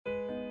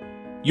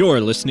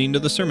You're listening to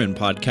the Sermon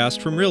Podcast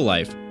from Real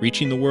Life,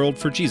 reaching the world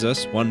for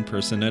Jesus one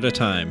person at a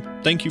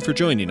time. Thank you for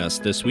joining us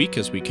this week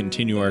as we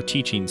continue our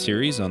teaching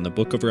series on the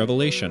book of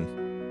Revelation.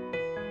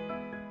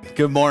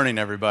 Good morning,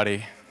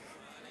 everybody.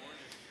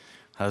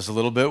 I was a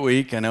little bit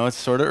weak. I know it's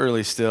sort of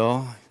early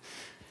still.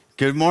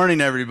 Good morning,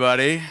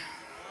 everybody.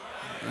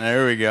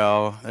 There we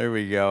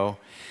go.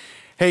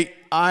 Hey,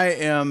 I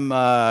am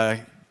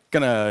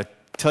going to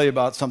tell you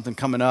about something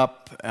coming up.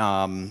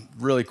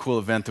 Really cool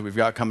event that we've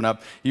got coming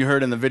up. You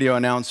heard in the video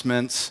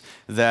announcements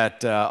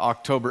that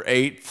October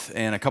 8th,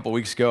 and a couple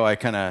weeks ago I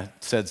kind of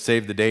said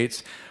save the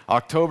dates.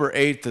 October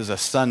 8th is a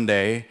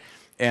Sunday,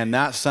 and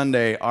that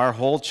Sunday our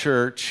whole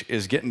church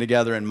is getting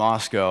together in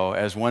Moscow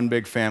as one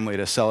big family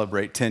to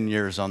celebrate 10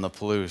 years on the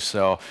Palouse.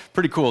 So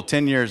pretty cool,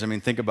 10 years, I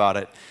mean, think about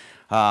it.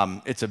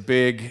 It's a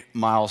big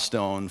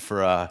milestone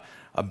for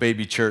a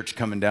baby church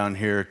coming down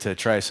here to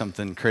try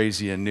something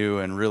crazy and new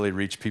and really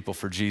reach people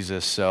for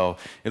Jesus. So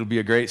it'll be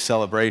a great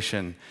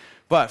celebration.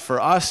 But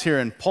for us here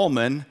in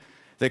Pullman,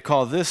 they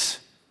call this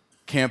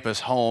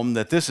campus home,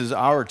 that this is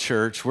our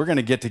church. We're going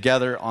to get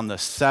together on the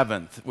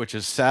 7th, which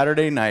is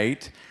Saturday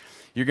night.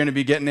 You're going to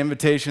be getting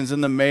invitations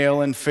in the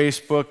mail and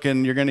Facebook,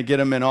 and you're going to get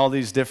them in all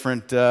these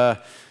different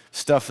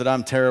stuff that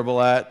I'm terrible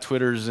at,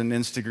 Twitters and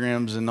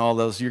Instagrams and all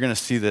those. You're going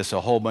to see this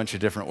a whole bunch of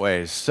different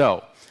ways.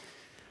 So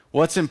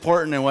what's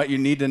important and what you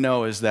need to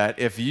know is that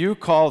if you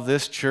call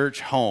this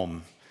church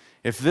home,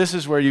 if this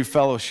is where you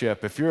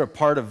fellowship, if you're a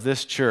part of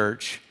this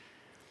church,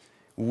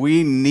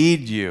 we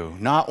need you,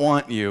 not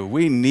want you,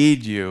 we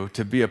need you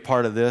to be a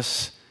part of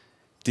this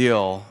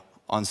deal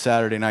on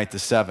Saturday night the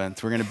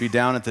 7th. We're going to be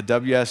down at the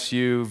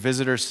WSU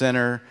Visitor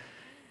Center.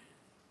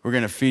 We're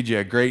going to feed you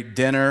a great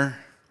dinner.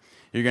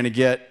 You're going to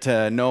get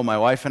to know my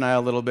wife and I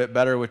a little bit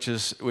better, which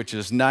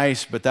is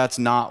nice, but that's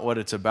not what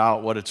it's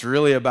about. What it's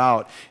really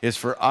about is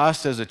for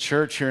us as a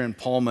church here in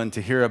Pullman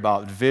to hear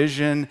about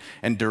vision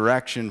and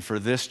direction for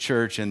this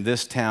church and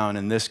this town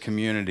and this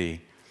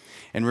community.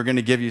 And we're going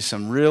to give you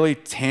some really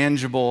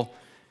tangible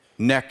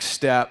next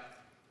step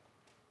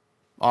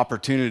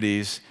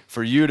opportunities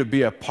for you to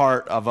be a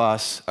part of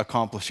us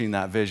accomplishing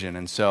that vision.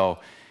 And so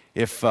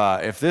if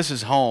this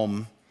is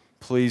home,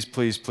 please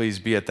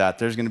be at that.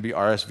 There's going to be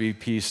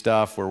RSVP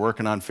stuff. We're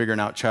working on figuring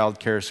out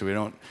childcare so we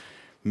don't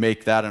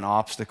make that an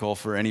obstacle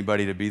for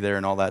anybody to be there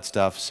and all that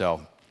stuff.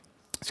 So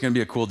it's going to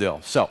be a cool deal.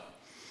 So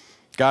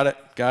got it.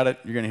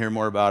 You're going to hear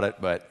more about it,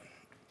 but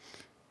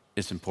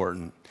it's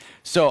important.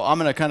 So I'm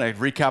going to kind of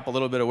recap a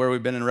little bit of where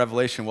we've been in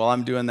Revelation. While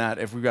I'm doing that,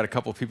 if we've got a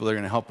couple of people that are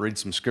going to help read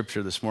some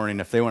scripture this morning,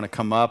 if they want to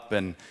come up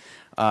and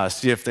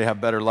see if they have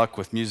better luck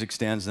with music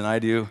stands than I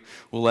do,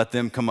 we'll let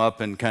them come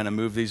up and kind of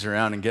move these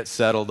around and get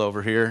settled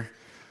over here.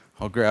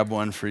 I'll grab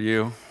one for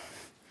you.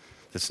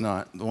 It's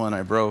not the one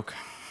I broke.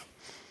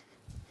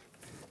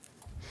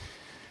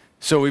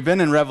 So we've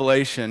been in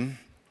Revelation,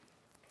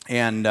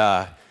 and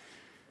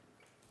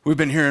we've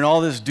been hearing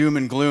all this doom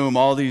and gloom,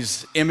 all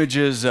these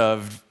images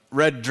of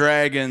red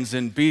dragons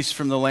and beasts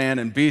from the land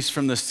and beasts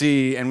from the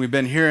sea, and we've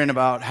been hearing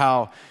about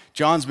how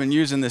John's been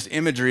using this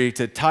imagery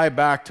to tie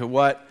back to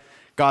what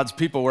God's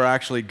people were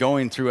actually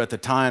going through at the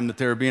time, that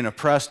they were being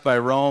oppressed by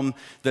Rome,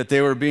 that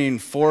they were being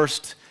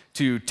forced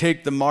to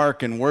take the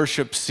mark and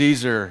worship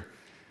Caesar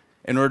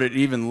in order to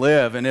even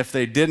live. And if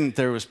they didn't,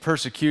 there was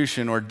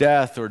persecution or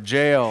death or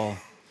jail.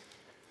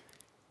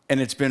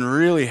 And it's been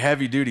really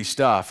heavy-duty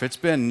stuff. It's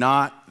been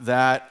not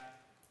that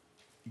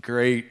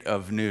great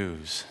of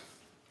news.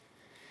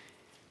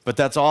 But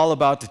that's all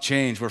about to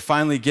change. We're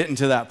finally getting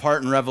to that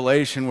part in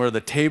Revelation where the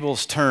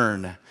tables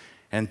turn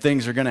and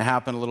things are going to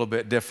happen a little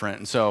bit different.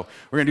 And so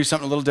we're going to do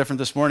something a little different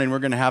this morning. We're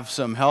going to have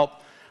some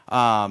help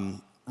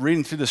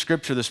reading through the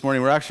scripture this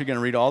morning. We're actually going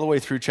to read all the way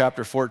through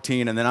chapter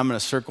 14, and then I'm going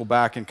to circle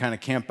back and kind of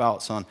camp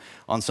out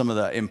on some of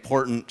the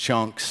important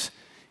chunks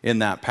in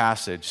that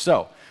passage.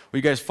 So will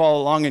you guys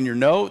follow along in your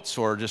notes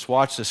or just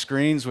watch the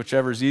screens,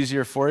 whichever's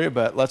easier for you,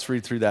 but let's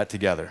read through that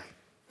together.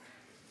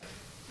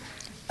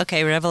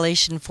 Okay,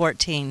 Revelation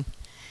 14.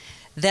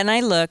 Then I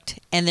looked,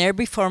 and there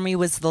before me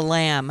was the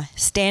Lamb,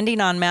 standing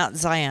on Mount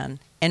Zion,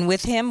 and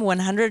with him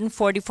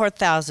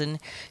 144,000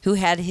 who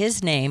had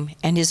his name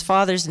and his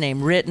Father's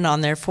name written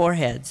on their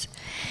foreheads.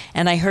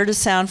 And I heard a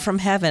sound from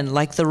heaven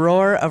like the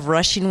roar of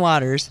rushing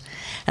waters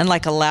and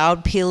like a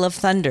loud peal of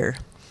thunder.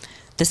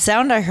 The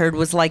sound I heard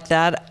was like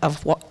that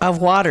of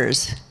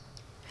waters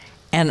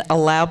and a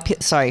loud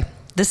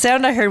The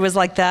sound I heard was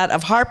like that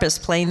of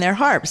harpists playing their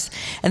harps,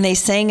 and they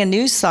sang a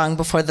new song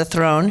before the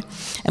throne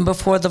and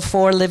before the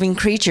 4 living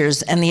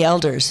creatures and the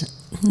elders.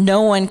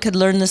 No one could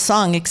learn the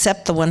song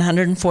except the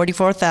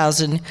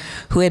 144,000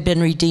 who had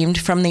been redeemed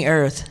from the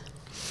earth.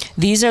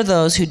 These are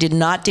those who did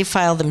not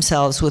defile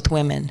themselves with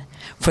women,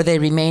 for they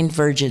remained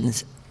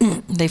virgins.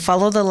 They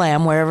follow the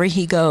Lamb wherever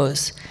he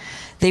goes.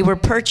 They were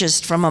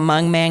purchased from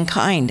among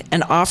mankind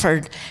and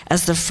offered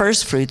as the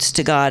firstfruits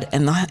to God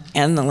and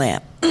the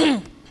Lamb.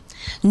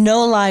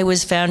 No lie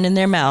was found in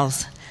their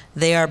mouths.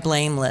 They are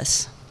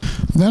blameless.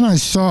 Then I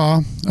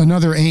saw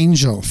another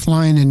angel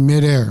flying in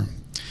midair,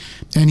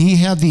 and he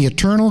had the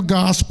eternal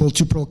gospel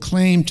to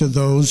proclaim to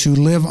those who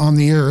live on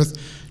the earth,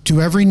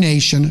 to every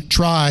nation,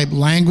 tribe,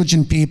 language,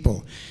 and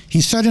people.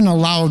 He said in a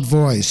loud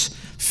voice,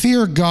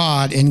 "Fear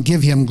God and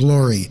give him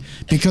glory,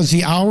 because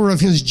the hour of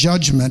his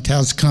judgment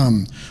has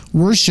come.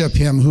 Worship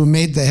him who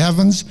made the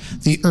heavens,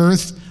 the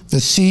earth,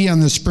 the sea,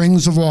 and the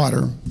springs of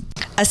water."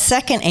 A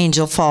second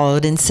angel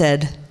followed and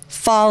said,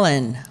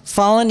 "Fallen,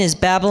 fallen is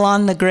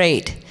Babylon the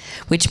Great,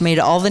 which made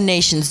all the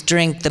nations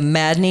drink the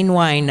maddening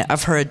wine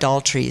of her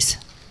adulteries."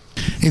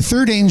 A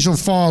third angel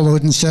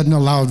followed and said in a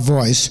loud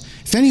voice,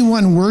 "If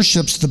anyone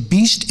worships the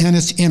beast and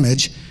its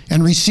image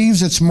and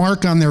receives its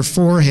mark on their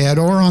forehead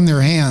or on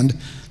their hand,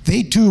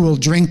 they too will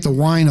drink the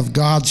wine of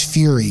God's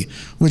fury,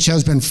 which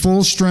has been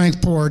full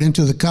strength poured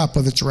into the cup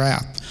of its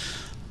wrath.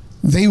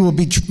 They will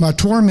be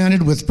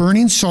tormented with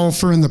burning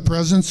sulfur in the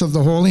presence of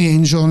the holy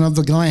angel and of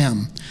the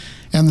Lamb,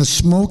 and the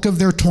smoke of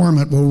their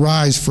torment will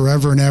rise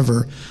forever and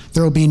ever.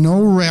 There will be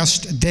no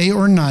rest day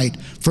or night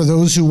for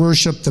those who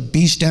worship the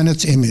beast and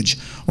its image,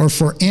 or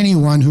for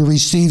anyone who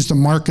receives the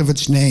mark of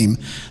its name.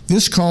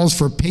 This calls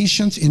for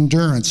patient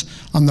endurance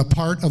on the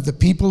part of the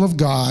people of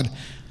God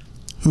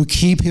who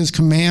keep his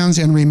commands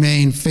and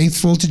remain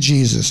faithful to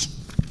Jesus."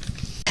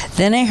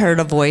 Then I heard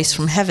a voice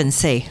from heaven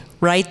say,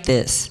 "Write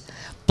this,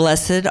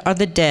 blessed are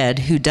the dead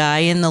who die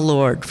in the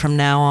Lord from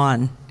now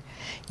on.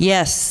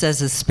 Yes, says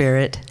the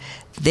Spirit,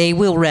 they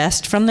will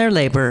rest from their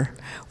labor,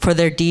 for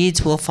their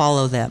deeds will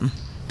follow them."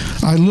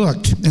 I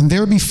looked, and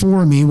there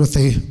before me was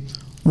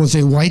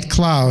a white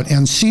cloud,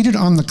 and seated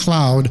on the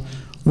cloud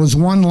was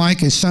one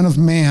like a son of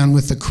man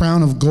with a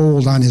crown of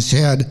gold on his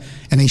head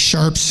and a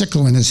sharp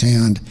sickle in his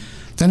hand.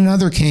 Then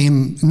another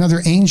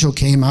angel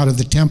came out of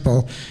the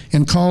temple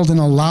and called in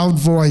a loud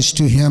voice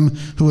to him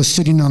who was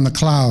sitting on the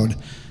cloud,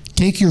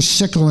 "Take your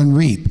sickle and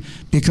reap,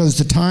 because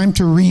the time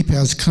to reap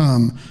has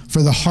come,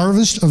 for the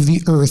harvest of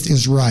the earth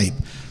is ripe."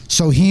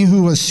 So he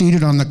who was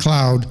seated on the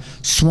cloud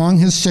swung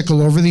his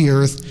sickle over the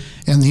earth,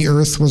 and the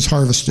earth was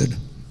harvested.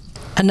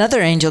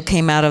 Another angel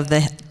came out of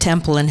the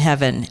temple in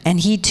heaven, and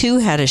he too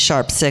had a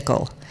sharp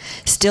sickle.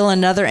 Still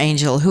another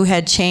angel who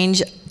had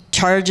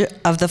charge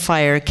of the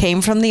fire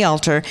came from the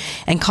altar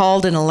and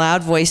called in a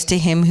loud voice to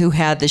him who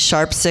had the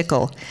sharp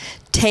sickle,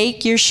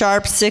 "Take your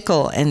sharp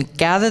sickle and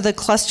gather the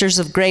clusters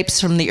of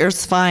grapes from the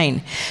earth's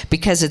vine,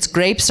 because its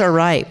grapes are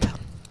ripe."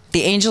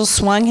 The angel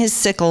swung his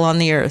sickle on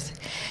the earth,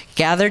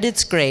 gathered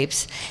its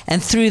grapes,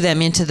 and threw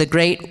them into the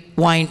great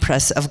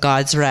winepress of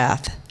God's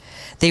wrath.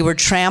 They were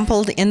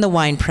trampled in the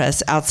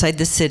winepress outside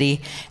the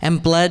city,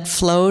 and blood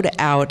flowed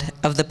out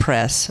of the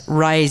press,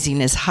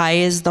 rising as high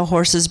as the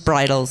horses'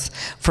 bridles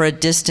for a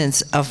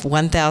distance of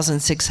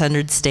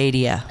 1,600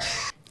 stadia.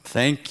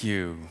 Thank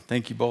you.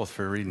 Thank you both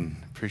for reading.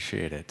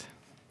 Appreciate it.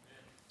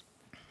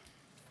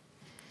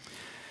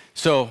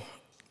 So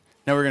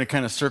now we're going to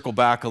kind of circle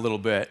back a little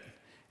bit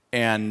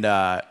and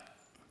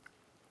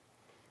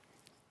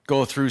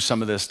go through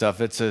some of this stuff.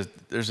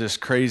 There's this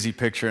crazy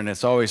picture, and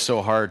it's always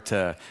so hard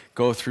to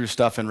go through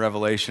stuff in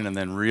Revelation and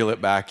then reel it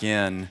back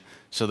in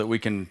so that we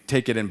can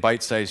take it in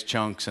bite-sized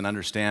chunks and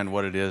understand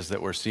what it is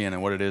that we're seeing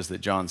and what it is that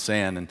John's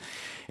saying.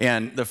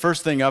 And the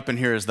first thing up in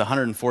here is the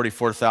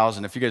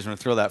 144,000. If you guys want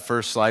to throw that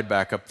first slide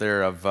back up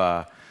there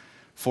of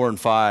 4 and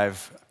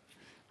 5.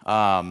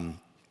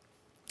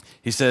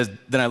 He says,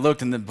 "Then I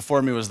looked, and then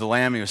before me was the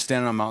Lamb. He was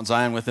standing on Mount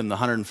Zion, with him the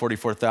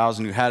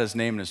 144,000 who had his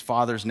name and his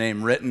Father's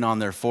name written on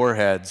their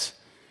foreheads.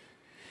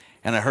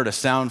 And I heard a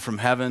sound from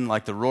heaven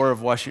like the roar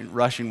of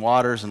rushing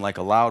waters and like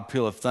a loud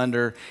peal of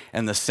thunder.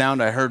 And the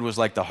sound I heard was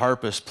like the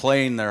harpists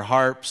playing their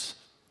harps.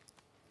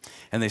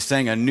 And they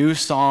sang a new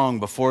song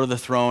before the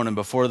throne and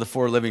before the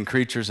 4 living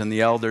creatures and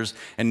the elders.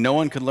 And no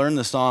one could learn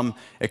the psalm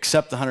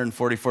except the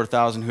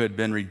 144,000 who had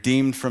been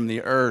redeemed from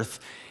the earth.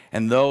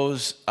 And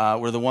those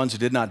were the ones who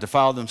did not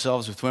defile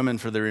themselves with women,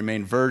 for they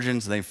remained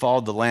virgins, and they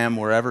followed the Lamb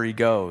wherever he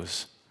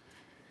goes.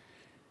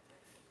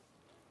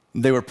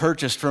 They were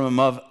purchased from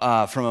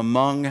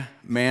among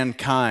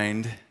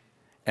mankind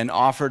and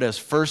offered as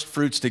first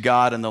fruits to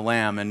God and the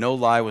Lamb, and no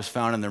lie was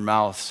found in their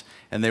mouths,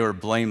 and they were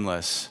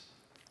blameless."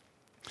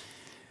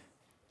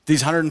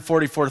 These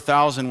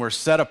 144,000 were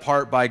set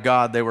apart by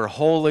God. They were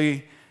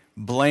holy,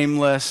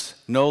 blameless,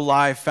 no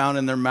lie found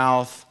in their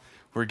mouth.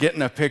 We're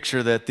getting a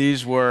picture that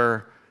these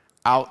were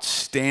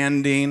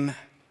outstanding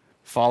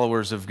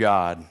followers of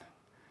God.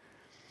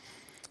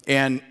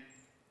 And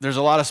there's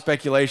a lot of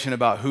speculation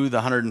about who the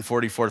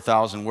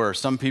 144,000 were.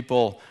 Some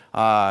people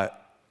try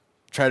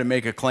to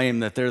make a claim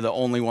that they're the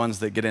only ones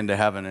that get into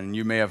heaven. And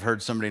you may have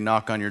heard somebody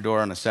knock on your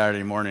door on a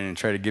Saturday morning and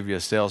try to give you a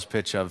sales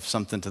pitch of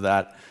something to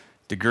that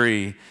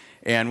degree.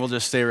 And we'll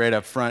just say right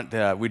up front,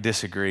 we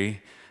disagree.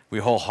 We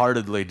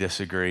wholeheartedly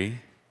disagree.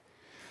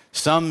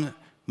 Some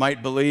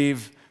might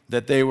believe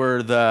that they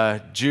were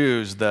the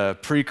Jews, the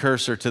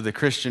precursor to the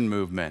Christian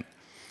movement.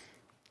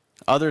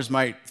 Others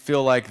might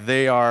feel like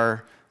they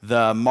are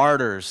the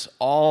martyrs,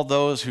 all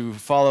those who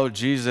followed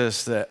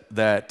Jesus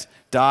that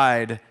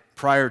died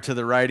prior to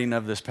the writing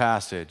of this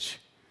passage.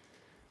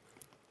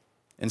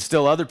 And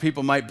still other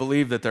people might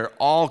believe that they're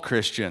all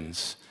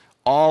Christians,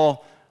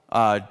 all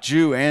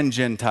Jew and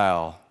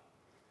Gentile,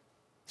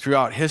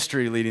 throughout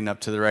history leading up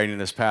to the writing of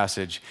this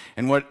passage.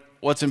 And what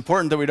what's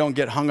important that we don't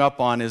get hung up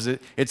on is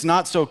it's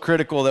not so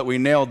critical that we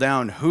nail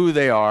down who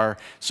they are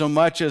so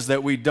much as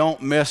that we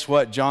don't miss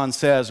what John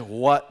says,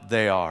 what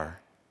they are.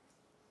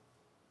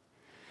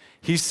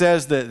 He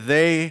says that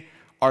they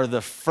are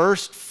the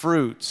first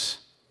fruits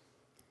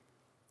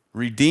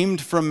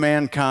redeemed from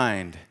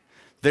mankind.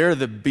 They're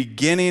the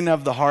beginning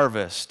of the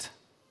harvest,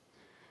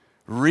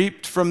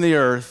 reaped from the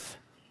earth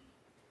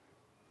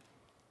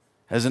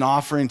as an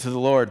offering to the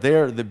Lord. They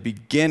are the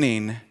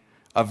beginning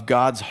of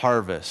God's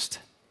harvest.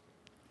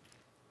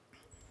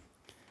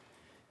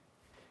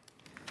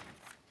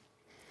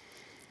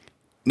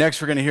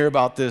 Next, we're going to hear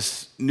about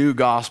this new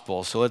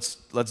gospel. So let's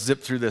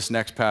zip through this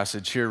next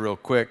passage here real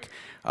quick.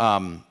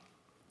 We'll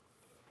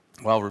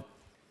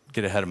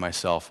get ahead of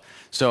myself.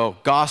 So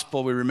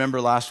gospel, we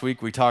remember last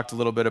week we talked a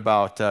little bit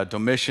about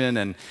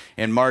Domitian,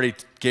 and Marty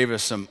gave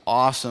us some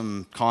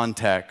awesome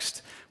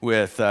context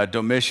with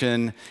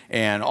Domitian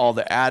and all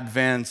the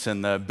advents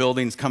and the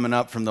buildings coming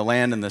up from the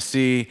land and the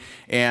sea.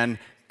 And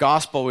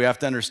gospel, we have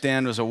to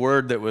understand, was a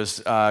word that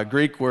was a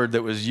Greek word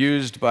that was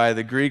used by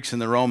the Greeks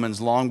and the Romans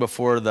long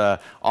before the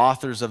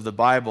authors of the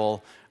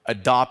Bible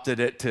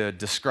adopted it to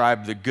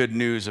describe the good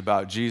news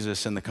about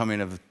Jesus and the coming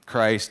of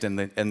Christ and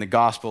the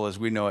gospel as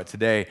we know it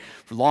today.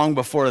 Long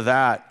before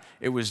that,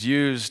 it was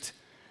used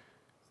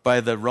by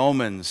the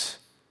Romans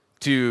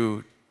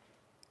to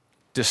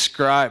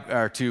describe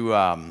or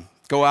to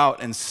go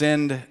out and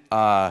send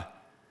a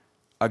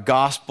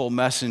gospel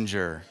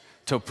messenger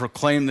to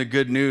proclaim the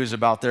good news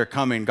about their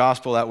coming.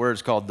 Gospel, that word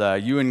is called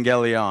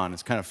euangelion.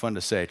 It's kind of fun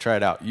to say. Try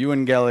it out.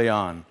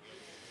 Euangelion.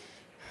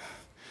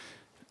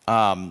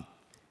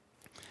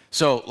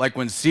 So like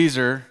when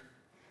Caesar,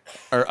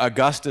 or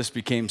Augustus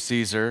became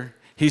Caesar,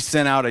 he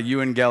sent out a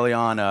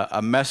euangelion,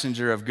 a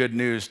messenger of good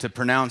news, to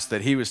pronounce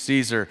that he was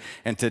Caesar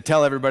and to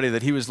tell everybody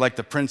that he was like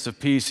the Prince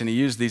of Peace, and he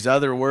used these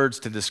other words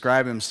to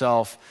describe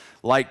himself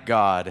like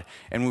God.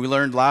 And we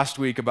learned last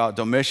week about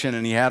Domitian,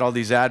 and he had all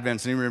these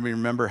advents. Anybody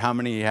remember how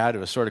many he had? It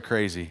was sort of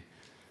crazy.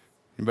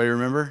 Anybody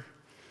remember?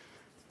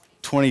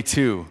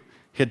 22.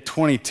 He had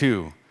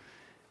 22.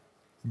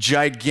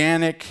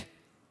 Gigantic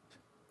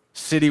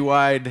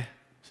citywide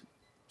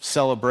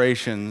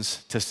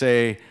celebrations to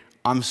say,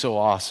 I'm so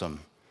awesome.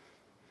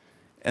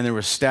 And there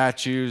were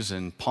statues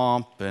and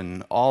pomp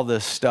and all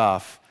this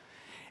stuff.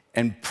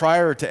 And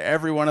prior to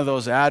every one of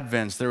those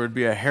advents, there would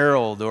be a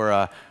herald or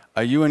a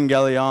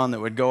euangelion that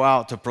would go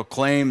out to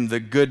proclaim the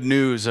good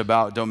news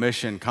about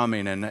Domitian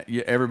coming, and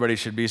everybody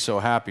should be so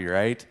happy,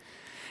 right?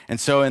 And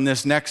so in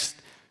this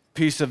next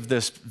piece of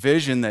this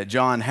vision that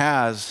John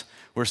has,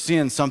 we're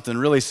seeing something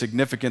really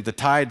significant. The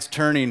tide's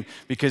turning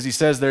because he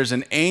says there's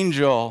an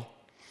angel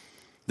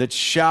that's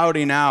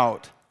shouting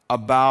out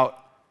about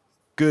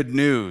good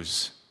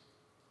news,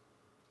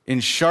 in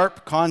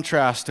sharp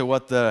contrast to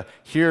what the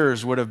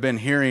hearers would have been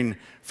hearing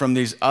from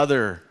these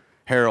other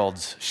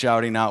heralds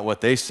shouting out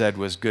what they said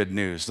was good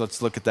news.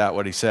 Let's look at that,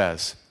 what he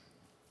says.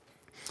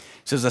 He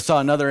says, I saw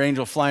another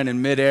angel flying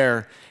in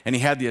midair, and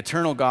he had the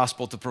eternal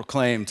gospel to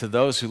proclaim to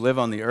those who live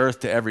on the earth,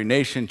 to every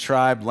nation,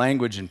 tribe,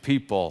 language, and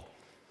people.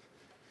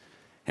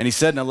 And he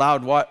said in a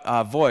loud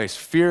voice,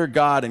 fear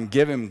God and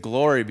give him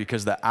glory,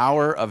 because the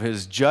hour of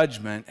his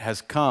judgment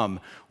has come.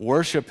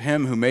 Worship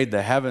him who made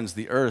the heavens,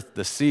 the earth,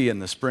 the sea,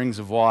 and the springs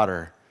of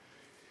water.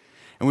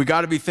 And we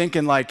got to be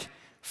thinking like,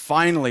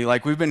 finally,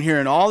 like we've been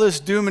hearing all this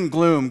doom and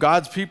gloom.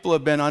 God's people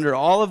have been under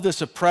all of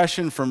this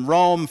oppression from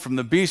Rome, from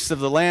the beasts of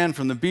the land,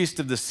 from the beast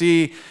of the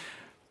sea,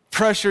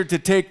 pressured to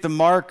take the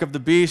mark of the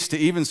beast to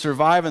even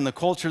survive in the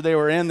culture they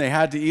were in. They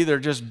had to either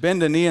just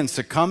bend a knee and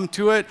succumb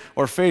to it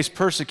or face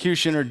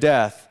persecution or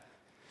death.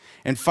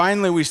 And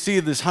finally, we see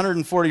this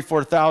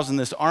 144,000,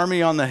 this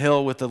army on the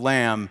hill with the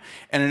Lamb,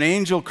 and an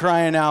angel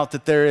crying out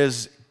that there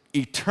is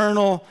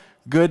eternal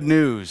good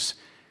news.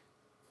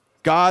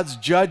 God's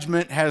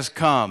judgment has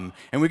come.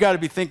 And we got to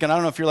be thinking, I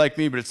don't know if you're like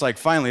me, but it's like,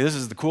 finally, this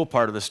is the cool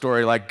part of the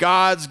story. Like,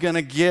 God's going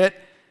to get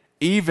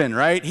even,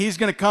 right? He's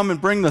going to come and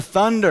bring the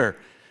thunder.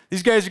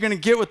 These guys are going to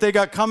get what they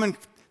got coming.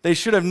 They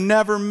should have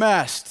never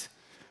messed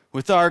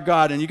with our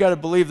God. And you got to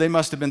believe they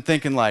must have been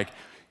thinking like,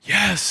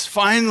 yes,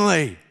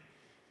 finally.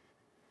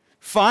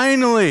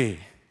 Finally.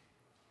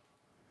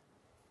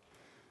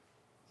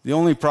 The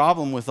only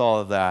problem with all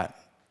of that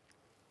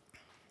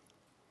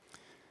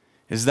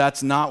is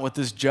that's not what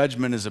this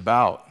judgment is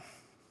about.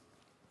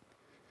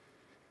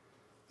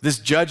 This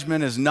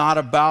judgment is not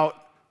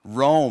about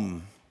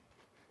Rome.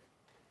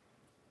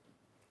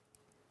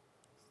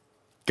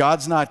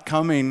 God's not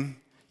coming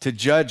to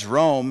judge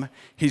Rome.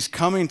 He's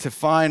coming to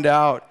find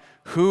out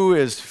who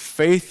is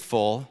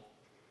faithful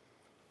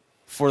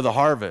for the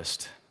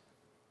harvest.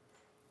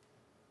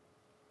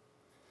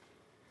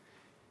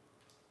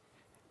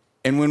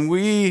 And when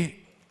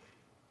we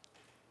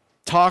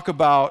talk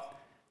about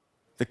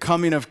the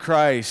coming of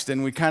Christ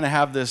and we kind of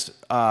have this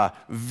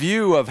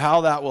view of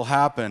how that will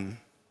happen,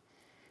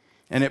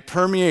 and it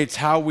permeates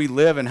how we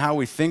live and how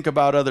we think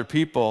about other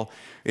people,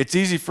 it's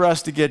easy for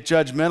us to get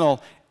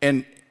judgmental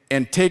and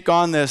take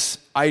on this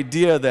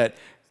idea that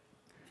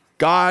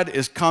God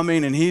is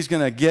coming and he's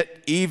going to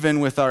get even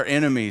with our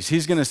enemies.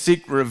 He's going to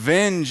seek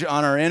revenge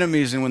on our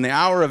enemies. And when the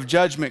hour of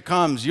judgment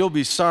comes, you'll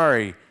be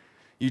sorry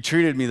you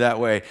treated me that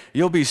way.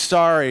 You'll be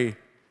sorry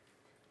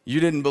you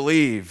didn't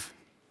believe.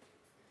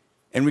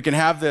 And we can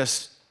have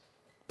this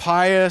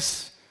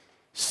pious,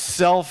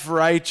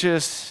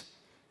 self-righteous,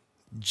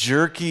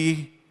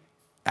 jerky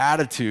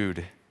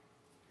attitude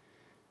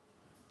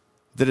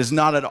that is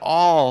not at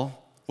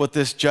all what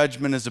this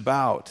judgment is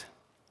about.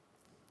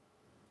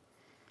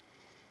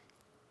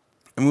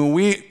 And when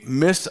we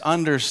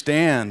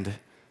misunderstand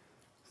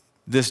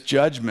this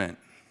judgment,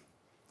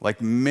 like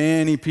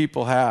many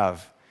people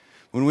have,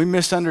 when we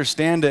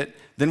misunderstand it,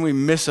 then we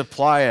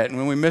misapply it. And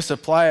when we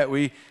misapply it,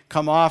 we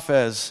come off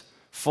as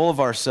full of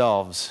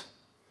ourselves,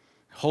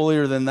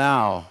 holier than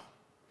thou.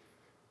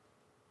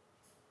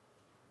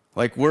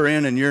 Like we're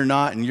in and you're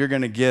not, and you're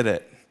going to get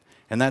it.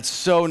 And that's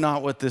so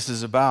not what this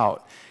is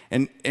about.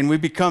 And we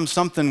become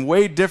something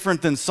way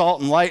different than salt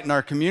and light in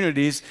our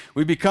communities.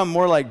 We become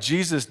more like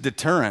Jesus'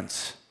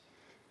 deterrence.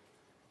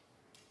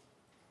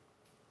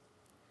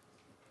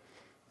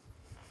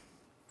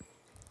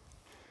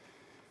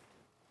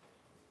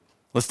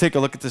 Let's take a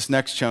look at this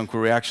next chunk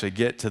where we actually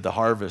get to the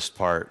harvest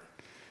part.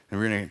 And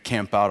we're going to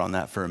camp out on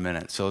that for a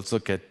minute. So let's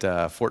look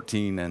at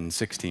 14 and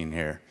 16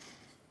 here.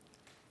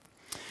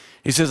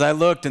 He says, I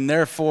looked, and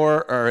there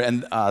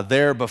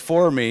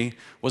before me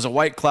was a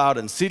white cloud,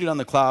 and seated on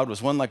the cloud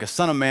was one like a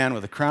son of man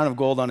with a crown of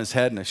gold on his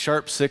head and a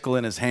sharp sickle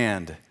in his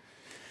hand.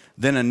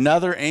 Then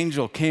another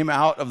angel came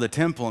out of the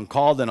temple and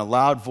called in a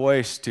loud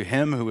voice to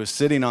him who was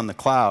sitting on the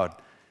cloud,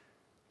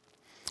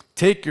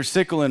 take your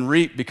sickle and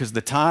reap, because the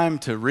time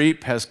to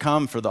reap has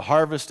come, for the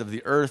harvest of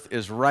the earth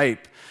is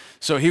ripe.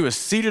 So he was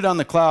seated on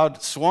the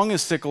cloud, swung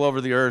his sickle over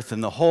the earth,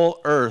 and the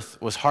whole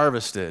earth was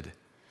harvested.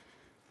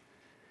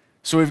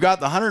 So we've got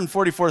the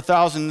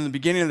 144,000 in the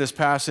beginning of this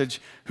passage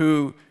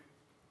who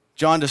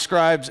John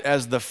describes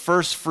as the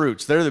first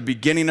fruits. They're the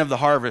beginning of the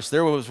harvest.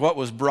 There was what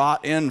was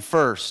brought in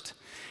first.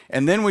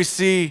 And then we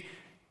see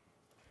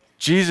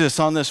Jesus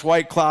on this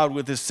white cloud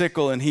with his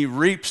sickle, and he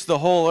reaps the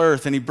whole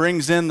earth, and he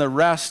brings in the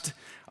rest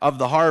of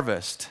the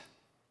harvest.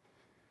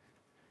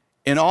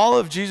 In all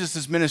of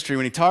Jesus' ministry,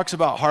 when he talks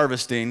about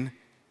harvesting,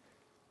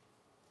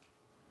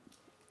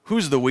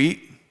 who's the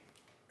wheat?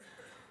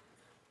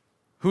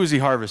 Who is he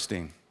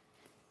harvesting?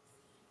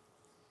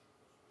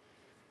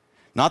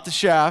 Not the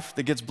chaff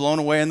that gets blown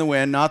away in the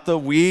wind, not the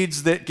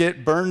weeds that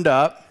get burned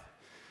up,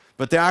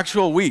 but the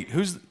actual wheat.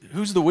 Who's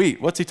the wheat?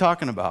 What's he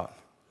talking about?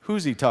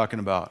 Who's he talking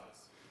about?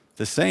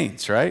 The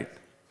saints, right?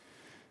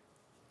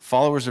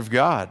 Followers of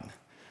God.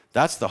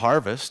 That's the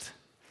harvest.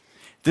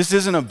 This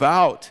isn't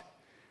about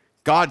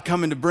God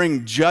coming to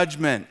bring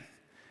judgment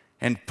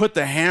and put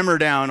the hammer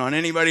down on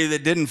anybody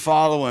that didn't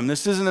follow him.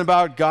 This isn't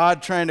about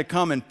God trying to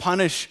come and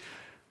punish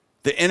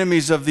the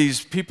enemies of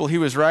these people he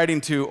was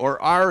writing to,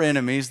 or our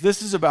enemies.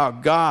 This is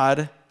about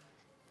God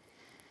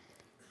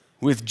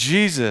with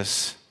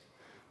Jesus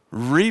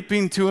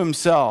reaping to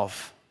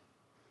himself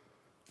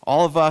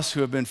all of us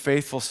who have been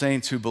faithful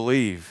saints who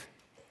believe.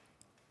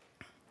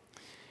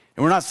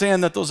 And we're not saying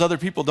that those other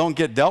people don't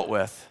get dealt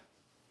with,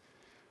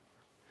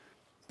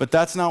 but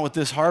that's not what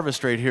this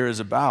harvest right here is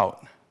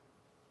about.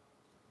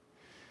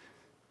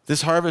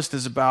 This harvest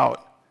is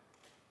about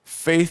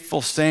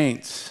faithful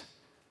saints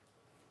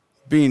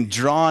being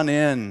drawn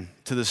in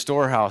to the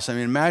storehouse. I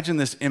mean, imagine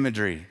this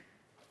imagery.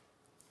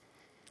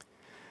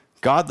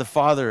 God the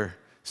Father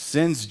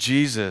sends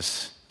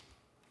Jesus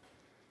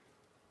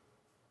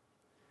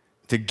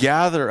to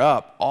gather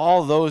up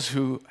all those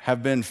who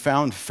have been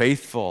found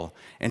faithful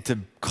and to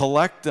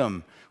collect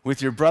them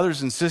with your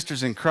brothers and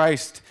sisters in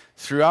Christ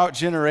throughout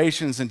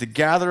generations, and to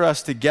gather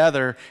us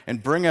together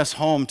and bring us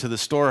home to the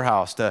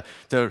storehouse,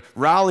 to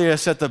rally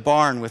us at the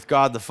barn with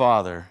God the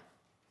Father.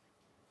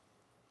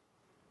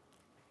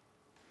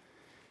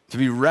 To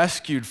be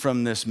rescued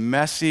from this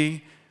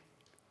messy,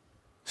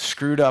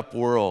 screwed up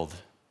world,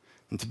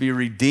 and to be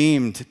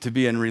redeemed, to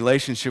be in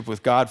relationship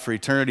with God for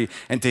eternity,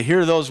 and to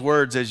hear those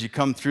words as you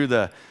come through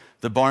the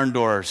barn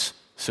doors,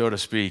 so to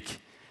speak.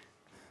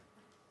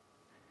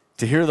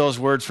 To hear those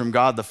words from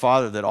God the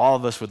Father that all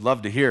of us would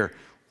love to hear.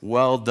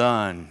 Well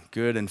done,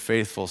 good and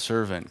faithful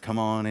servant. Come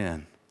on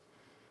in.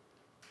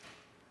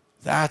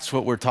 That's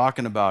what we're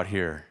talking about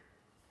here.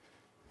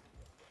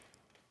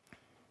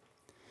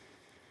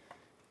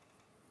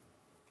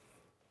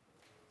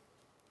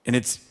 And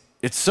it's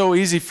so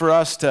easy for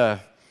us to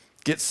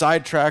get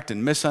sidetracked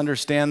and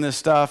misunderstand this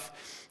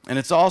stuff. And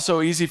it's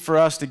also easy for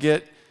us to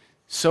get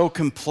so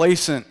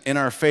complacent in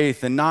our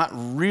faith and not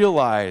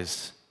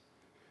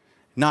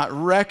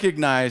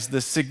recognize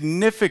the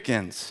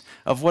significance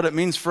of what it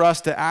means for us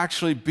to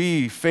actually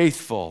be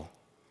faithful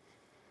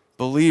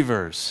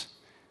believers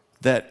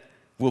that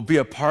will be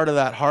a part of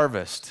that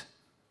harvest.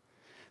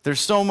 There's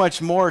so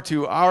much more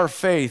to our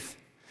faith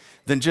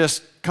than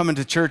just coming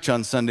to church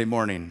on Sunday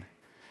morning.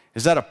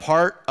 Is that a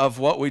part of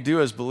what we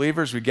do as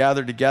believers? We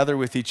gather together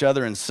with each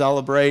other and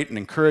celebrate and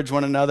encourage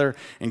one another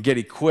and get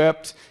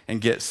equipped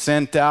and get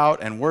sent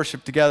out and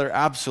worship together.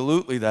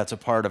 Absolutely, that's a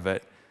part of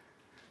it.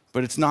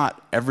 but it's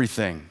not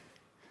everything.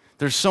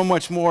 There's so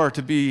much more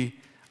to be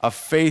a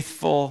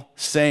faithful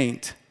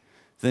saint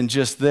than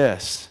just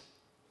this.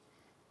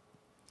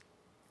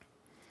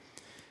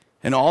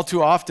 And all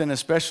too often,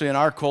 especially in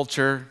our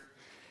culture,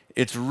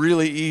 it's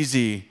really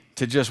easy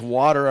to just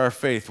water our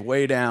faith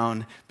way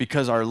down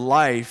because our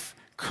life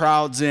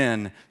crowds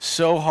in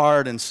so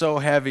hard and so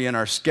heavy, and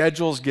our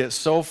schedules get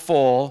so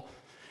full,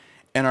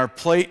 and our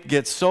plate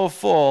gets so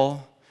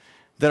full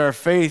that our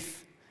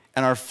faith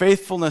and our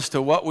faithfulness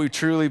to what we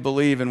truly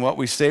believe and what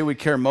we say we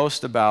care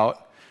most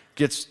about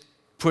gets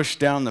pushed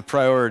down the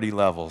priority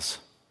levels.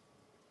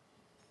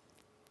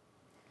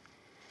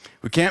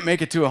 We can't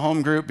make it to a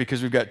home group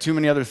because we've got too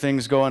many other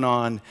things going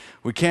on.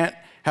 We can't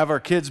have our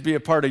kids be a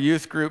part of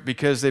youth group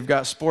because they've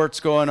got sports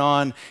going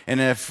on, and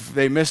if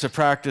they miss a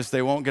practice,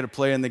 they won't get to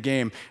play in the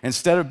game.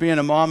 Instead of being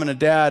a mom and a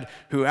dad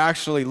who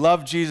actually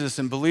love Jesus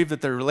and believe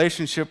that their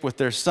relationship with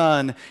their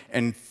son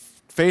and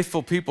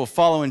faithful people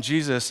following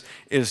Jesus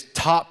is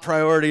top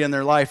priority in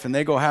their life, and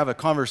they go have a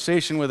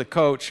conversation with a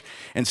coach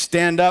and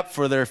stand up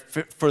for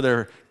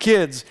their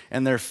kids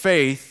and their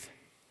faith,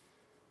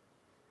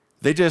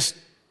 they just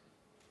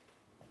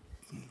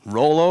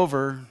roll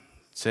over,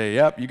 say,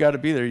 yep, you got to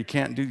be there. You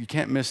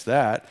can't miss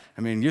that.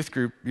 I mean, youth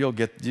group, you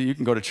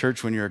can go to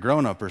church when you're a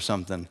grown-up or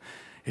something.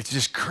 It's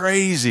just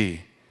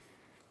crazy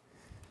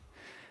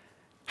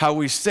how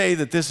we say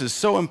that this is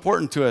so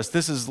important to us.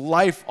 This is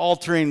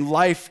life-altering,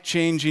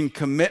 life-changing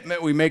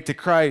commitment we make to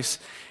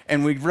Christ,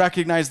 and we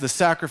recognize the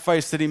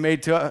sacrifice that he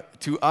made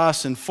to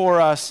us and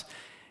for us,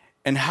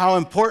 and how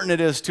important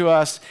it is to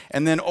us,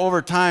 and then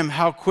over time,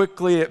 how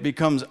quickly it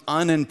becomes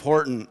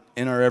unimportant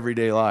in our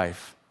everyday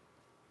life.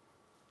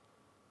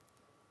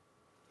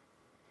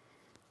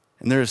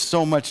 And there is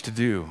so much to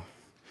do.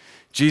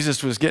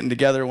 Jesus was getting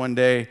together one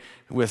day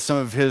with some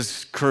of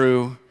his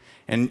crew,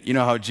 and you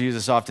know how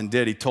Jesus often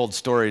did. He told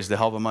stories to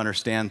help them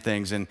understand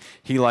things, and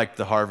he liked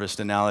the harvest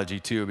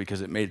analogy too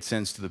because it made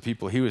sense to the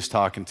people he was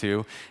talking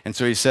to. And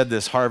so he said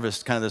this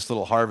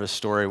little harvest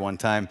story one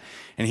time,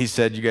 and he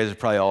said, you guys have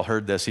probably all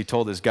heard this. He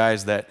told his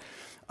guys that,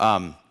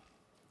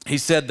 he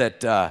said that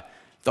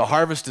the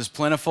harvest is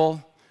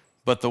plentiful,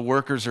 but the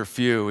workers are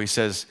few. He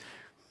says,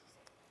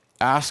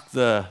 ask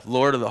the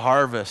Lord of the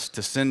harvest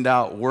to send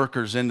out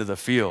workers into the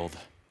field.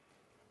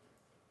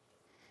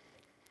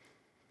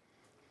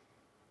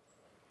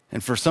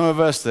 And for some of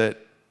us that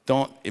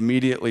don't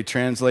immediately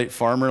translate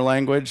farmer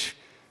language,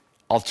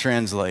 I'll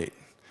translate.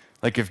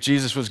 Like if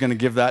Jesus was going to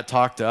give that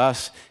talk to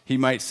us, he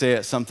might say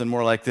it something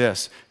more like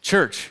this.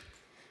 Church,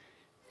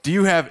 do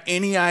you have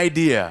any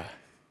idea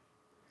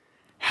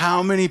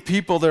how many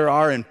people there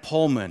are in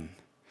Pullman?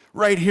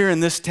 Right here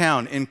in this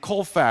town, in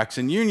Colfax,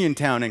 in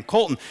Uniontown, in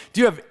Colton.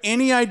 Do you have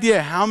any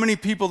idea how many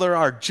people there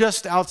are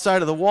just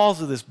outside of the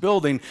walls of this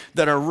building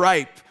that are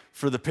ripe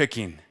for the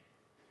picking?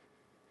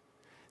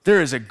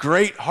 There is a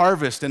great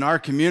harvest in our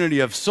community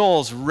of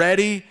souls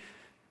ready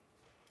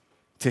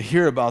to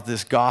hear about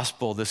this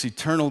gospel, this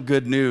eternal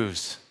good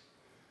news.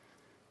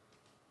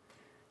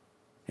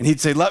 And he'd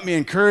say, let me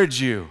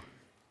encourage you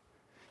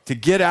to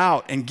get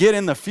out and get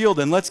in the field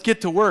and let's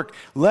get to work.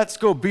 Let's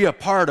go be a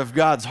part of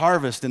God's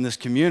harvest in this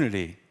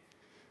community.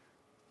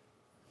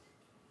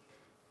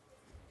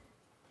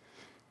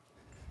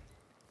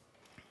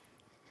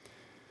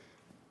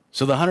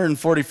 So the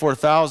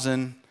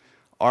 144,000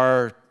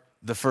 are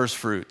the first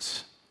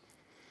fruits.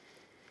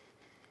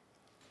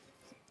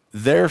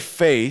 Their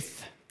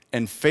faith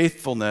and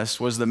faithfulness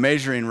was the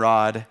measuring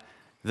rod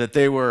that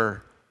they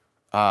were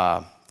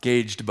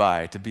gauged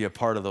by to be a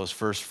part of those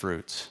first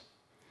fruits.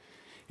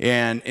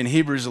 And in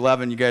Hebrews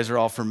 11, you guys are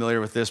all familiar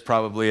with this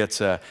probably.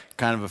 It's a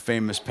kind of a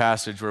famous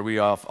passage where we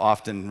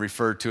often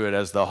refer to it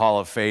as the Hall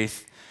of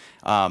Faith.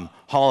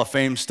 Hall of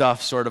Fame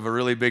stuff, sort of a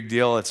really big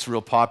deal. It's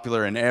real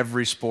popular in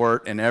every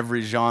sport and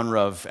every genre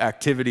of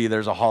activity.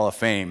 There's a Hall of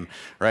Fame,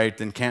 right?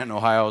 In Canton,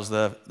 Ohio is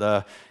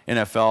the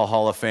NFL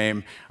Hall of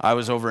Fame. I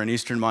was over in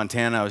eastern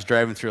Montana. I was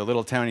driving through a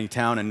little tiny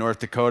town in North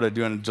Dakota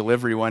doing a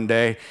delivery one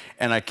day,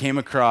 and I came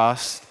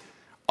across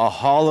a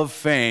Hall of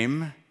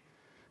Fame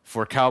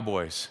for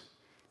cowboys.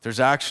 There's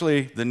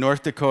actually the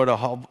North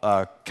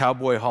Dakota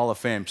Cowboy Hall of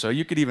Fame. So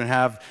you could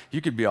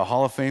be a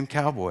Hall of Fame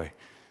cowboy.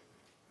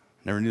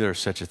 Never knew there was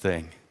such a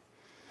thing.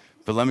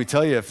 But let me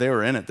tell you, if they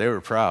were in it, they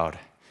were proud.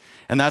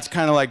 And that's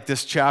kind of like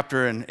this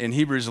chapter in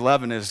Hebrews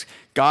 11 is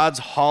God's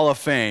Hall of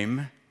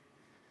Fame.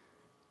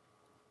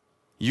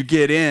 You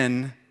get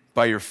in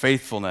by your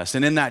faithfulness.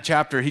 And in that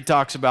chapter, he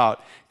talks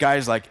about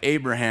guys like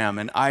Abraham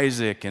and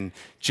Isaac and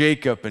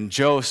Jacob and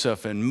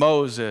Joseph and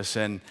Moses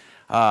and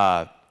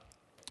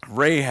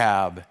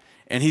Rahab.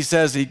 And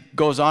he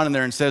goes on in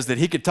there and says that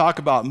he could talk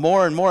about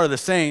more and more of the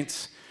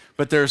saints,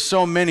 but there's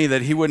so many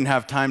that he wouldn't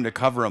have time to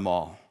cover them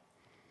all.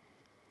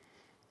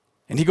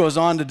 And he goes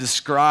on to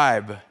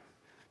describe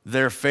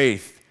their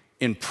faith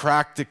in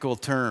practical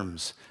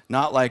terms,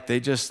 not like they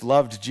just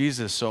loved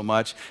Jesus so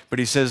much, but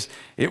he says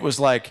it was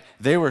like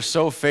they were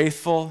so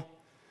faithful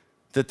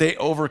that they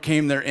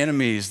overcame their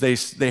enemies.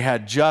 They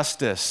had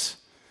justice.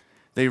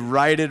 They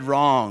righted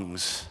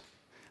wrongs.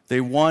 They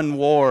won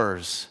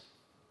wars.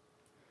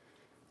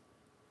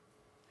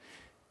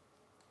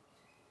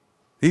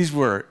 These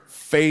were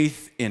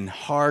faith in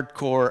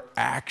hardcore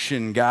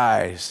action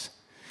guys.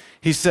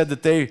 He said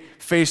that they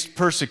faced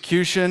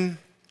persecution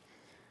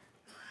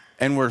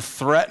and were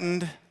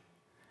threatened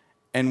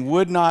and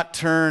would not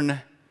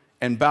turn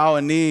and bow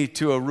a knee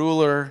to a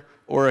ruler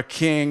or a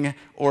king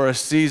or a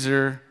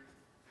Caesar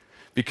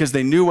because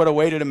they knew what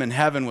awaited them in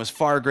heaven was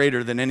far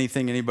greater than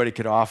anything anybody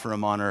could offer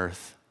them on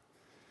earth.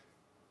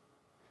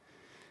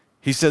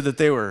 He said that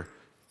they were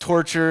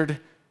tortured,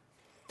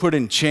 put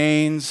in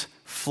chains,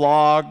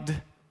 flogged,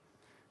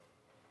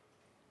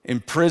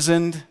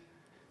 imprisoned.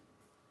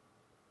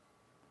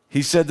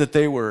 He said that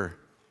they were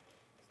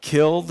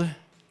killed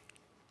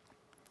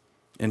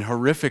in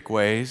horrific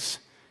ways,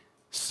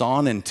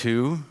 sawn in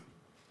two,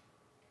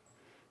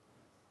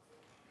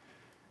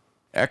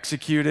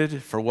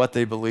 executed for what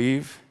they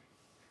believe.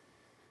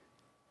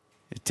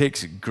 It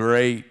takes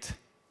great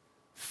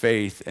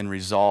faith and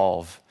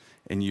resolve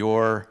in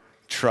your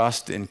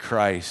trust in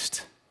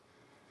Christ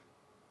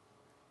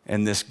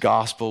and this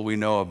gospel we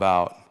know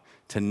about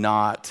to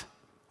not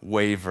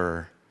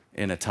waver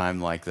in a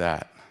time like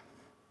that.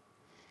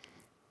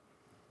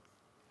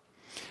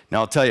 Now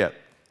I'll tell you,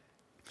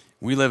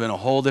 we live in a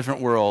whole different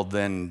world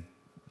than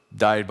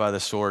died by the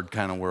sword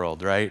kind of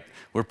world, right?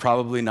 We're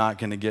probably not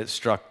going to get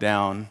struck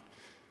down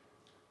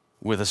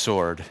with a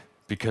sword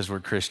because we're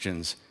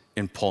Christians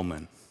in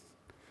Pullman.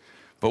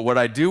 But what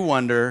I do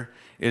wonder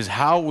is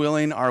how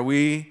willing are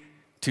we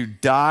to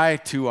die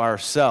to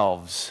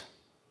ourselves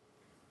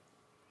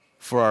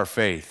for our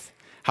faith?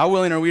 How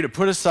willing are we to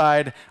put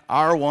aside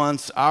our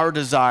wants, our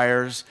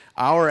desires,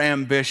 our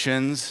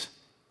ambitions,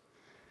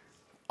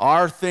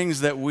 our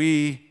things that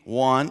we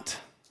want?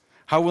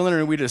 How willing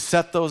are we to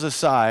set those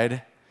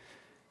aside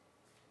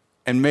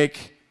and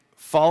make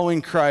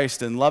following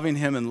Christ and loving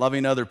Him and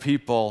loving other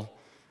people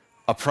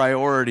a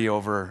priority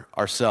over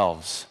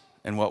ourselves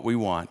and what we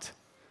want?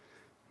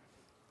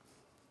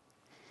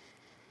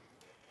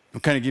 I'll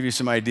kind of give you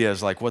some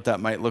ideas like what that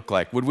might look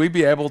like. Would we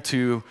be able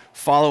to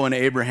follow in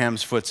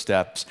Abraham's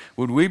footsteps?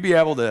 Would we be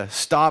able to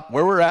stop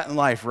where we're at in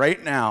life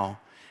right now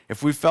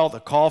if we felt a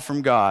call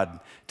from God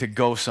to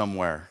go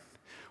somewhere?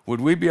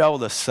 Would we be able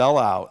to sell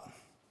out,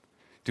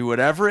 do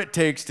whatever it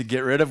takes to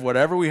get rid of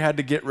whatever we had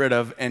to get rid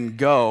of and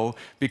go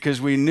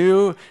because we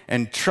knew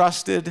and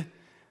trusted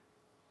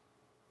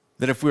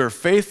that if we were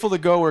faithful to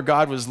go where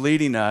God was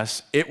leading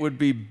us, it would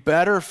be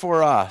better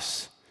for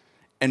us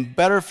and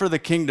better for the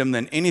kingdom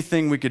than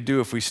anything we could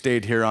do if we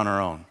stayed here on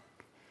our own?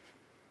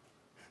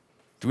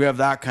 Do we have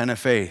that kind of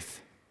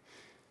faith?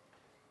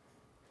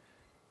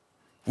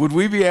 Would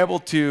we be able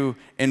to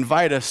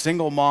invite a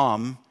single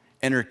mom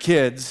and her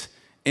kids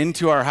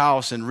into our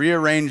house and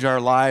rearrange our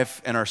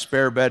life and our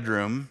spare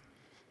bedroom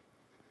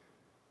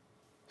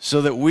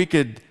so that we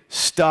could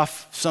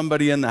stuff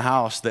somebody in the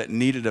house that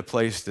needed a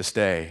place to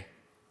stay?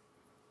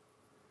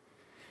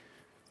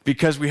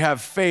 Because we have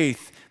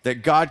faith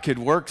that God could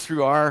work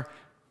through our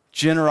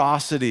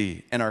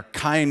generosity and our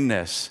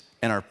kindness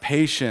and our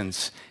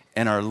patience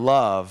and our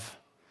love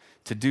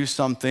to do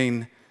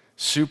something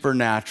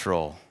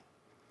supernatural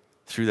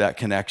through that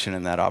connection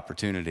and that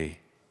opportunity.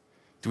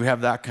 Do we have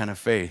that kind of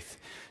faith?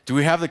 Do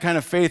we have the kind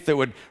of faith that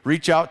would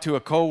reach out to a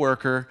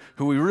coworker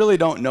who we really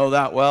don't know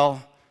that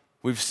well?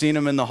 We've seen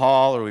them in the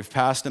hall or we've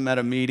passed them at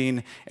a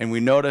meeting and we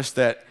notice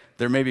that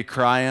they're maybe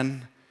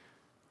crying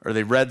or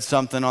they read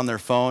something on their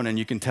phone and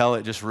you can tell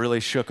it just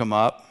really shook them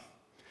up.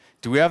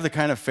 Do we have the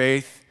kind of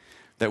faith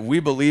that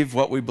we believe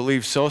what we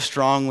believe so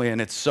strongly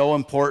and it's so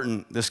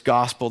important, this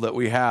gospel that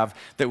we have,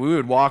 that we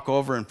would walk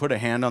over and put a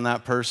hand on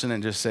that person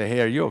and just say,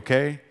 hey, are you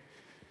okay?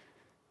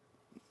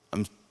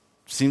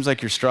 Seems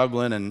like you're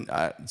struggling and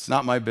it's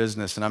not my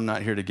business and I'm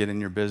not here to get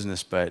in your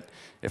business, but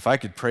if I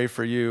could pray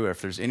for you, or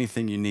if there's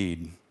anything you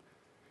need,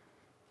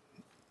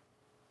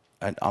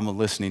 I'm a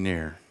listening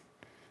ear.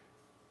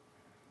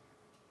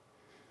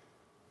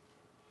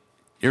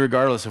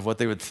 Irregardless of what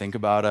they would think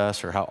about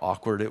us or how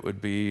awkward it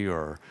would be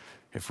or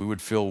if we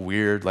would feel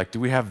weird, like, do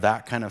we have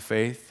that kind of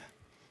faith?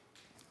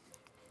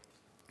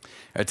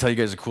 I'll tell you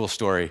guys a cool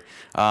story.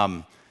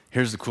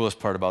 Here's the coolest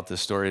part about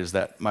this story is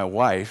that my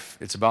wife,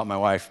 it's about my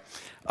wife,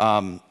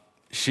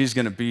 she's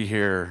going to be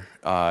here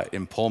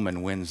in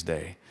Pullman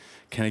Wednesday.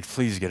 Can I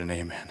please get an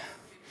amen?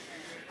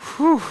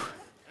 Whew.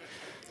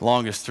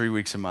 Longest 3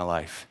 weeks of my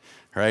life,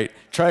 right?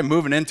 Try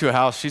moving into a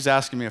house. She's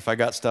asking me if I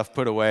got stuff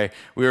put away.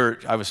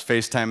 I was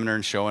FaceTiming her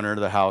and showing her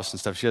the house and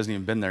stuff. She hasn't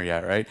even been there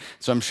yet, right?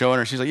 So I'm showing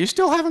her. She's like, you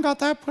still haven't got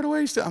that put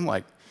away? I'm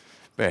like,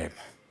 babe,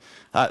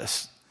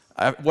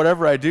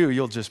 whatever I do,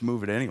 you'll just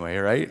move it anyway,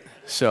 right?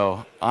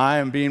 So I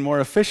am being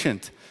more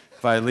efficient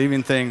by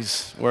leaving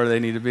things where they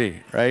need to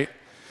be, right?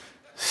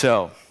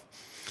 So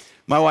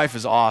my wife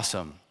is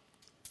awesome.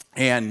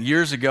 And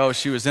years ago,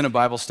 she was in a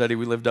Bible study.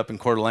 We lived up in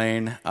Coeur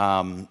d'Alene,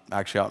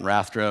 actually out in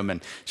Rathdrum,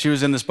 and she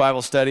was in this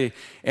Bible study.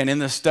 And in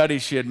this study,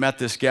 she had met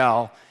this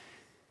gal,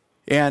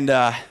 and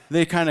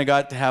they kind of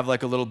got to have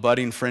like a little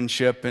budding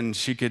friendship, and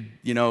she could,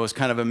 it was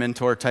kind of a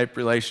mentor-type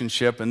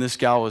relationship, and this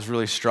gal was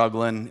really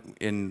struggling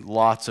in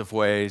lots of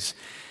ways.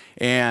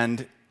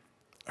 And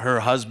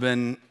her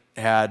husband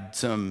had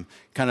some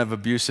kind of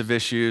abusive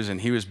issues,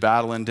 and he was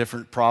battling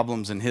different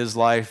problems in his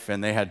life,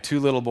 and they had 2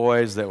 little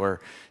boys that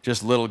were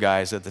just little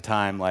guys at the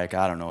time, like,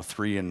 I don't know,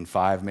 3 and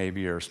 5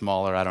 maybe, or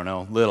smaller, I don't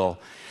know, little.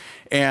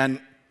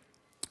 And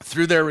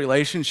through their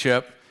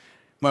relationship,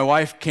 my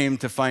wife came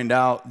to find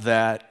out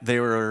that they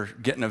were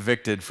getting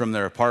evicted from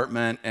their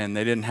apartment, and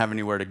they didn't have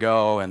anywhere to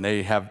go, and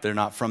they're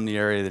not from the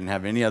area, they didn't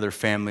have any other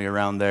family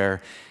around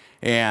there.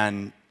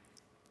 And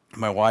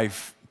my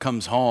wife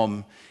comes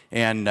home,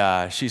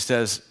 and she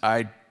says,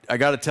 I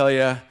got to tell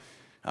you,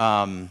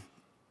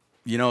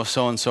 you know,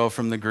 so-and-so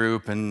from the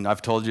group, and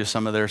I've told you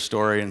some of their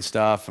story and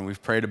stuff, and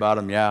we've prayed about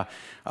them, yeah.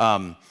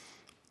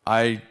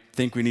 I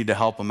think we need to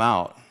help them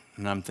out.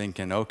 And I'm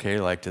thinking, okay,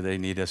 like, do they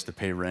need us to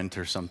pay rent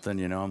or something?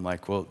 You know, I'm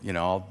like, well, you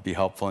know, I'll be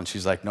helpful. And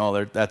she's like, no,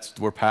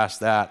 we're past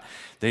that.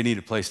 They need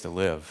a place to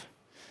live.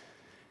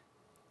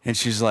 And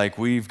she's like,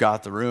 we've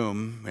got the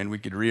room, and we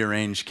could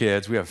rearrange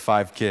kids. We have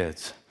 5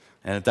 kids.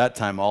 And at that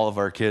time, all of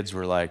our kids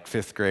were like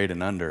 5th grade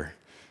and under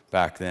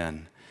back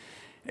then.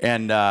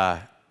 And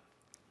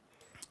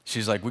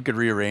she's like, we could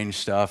rearrange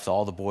stuff.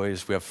 All the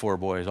boys, we have 4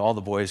 boys, all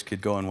the boys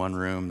could go in one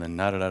room, then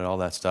all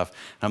that stuff.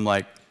 I'm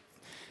like,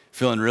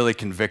 feeling really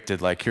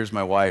convicted, like, here's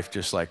my wife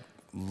just like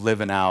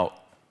living out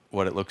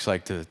what it looks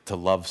like to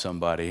love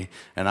somebody,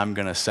 and I'm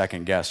gonna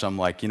second guess. So I'm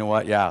like, you know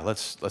what, yeah,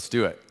 let's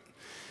do it.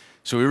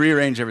 So we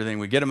rearrange everything,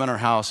 we get them in our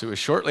house. It was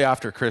shortly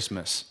after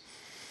Christmas,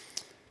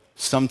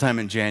 sometime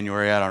in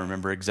January, I don't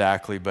remember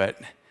exactly, but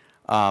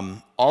all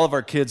of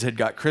our kids had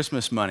got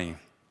Christmas money,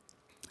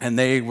 and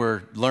they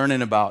were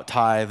learning about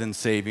tithe and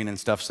saving and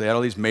stuff, so they had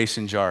all these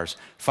mason jars.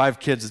 5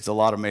 kids, it's a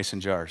lot of mason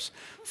jars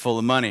full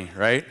of money,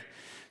 right?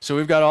 So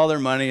we've got all their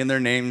money and their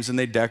names, and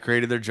they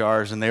decorated their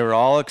jars, and they were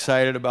all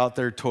excited about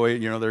their toy,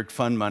 you know, their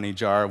fun money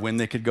jar, when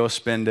they could go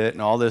spend it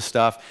and all this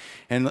stuff.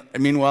 And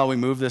meanwhile, we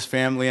moved this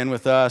family in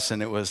with us,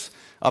 and it was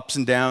ups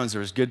and downs. There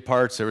was good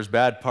parts, there was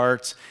bad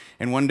parts.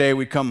 And one day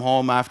we come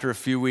home after a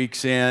few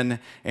weeks in,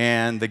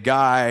 and the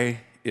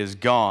guy is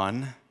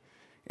gone,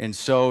 and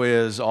so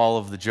is all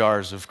of the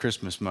jars of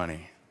Christmas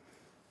money.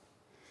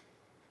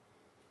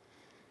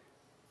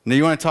 Now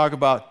you want to talk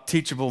about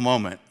teachable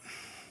moment.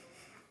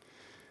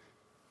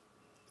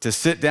 To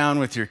sit down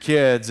with your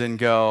kids and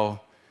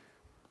go,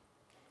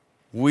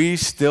 we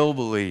still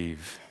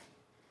believe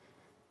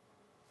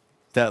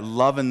that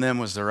loving them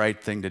was the right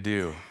thing to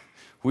do.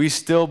 We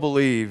still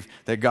believe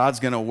that God's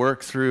going to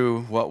work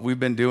through what we've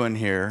been doing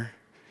here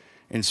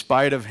in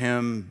spite of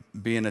him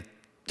being a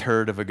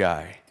turd of a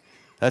guy.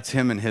 That's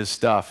him and his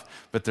stuff,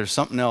 but there's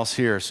something else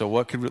here, so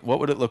what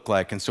would it look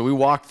like? And so we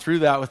walked through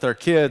that with our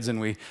kids, and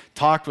we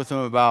talked with them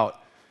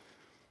about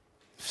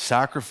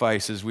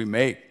sacrifices we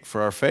make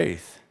for our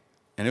faith.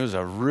 And it was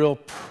a real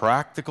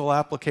practical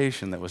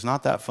application that was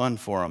not that fun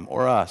for them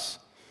or us.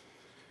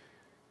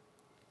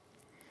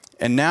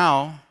 And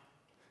now,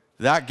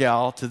 that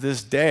gal to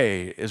this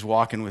day is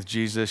walking with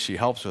Jesus. She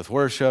helps with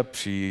worship.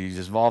 She's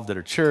involved at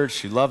her church.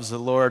 She loves the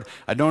Lord.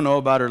 I don't know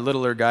about her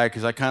littler guy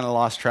because I kind of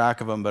lost track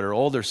of him, but her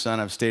older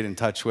son I've stayed in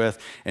touch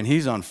with, and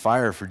he's on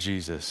fire for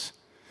Jesus.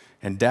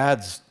 And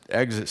Dad's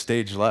exit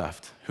stage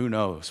left. Who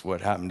knows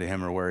what happened to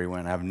him or where he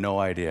went? I have no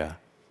idea.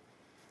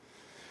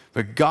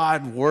 But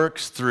God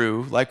works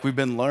through, like we've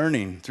been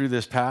learning through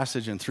this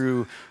passage and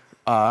through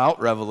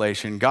out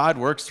Revelation, God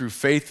works through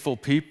faithful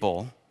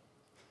people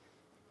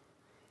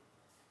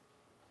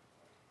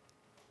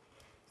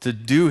to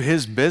do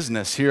his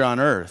business here on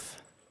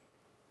earth.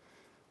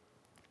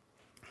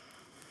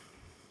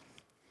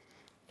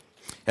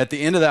 At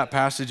the end of that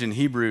passage in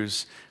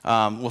Hebrews,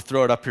 we'll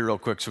throw it up here real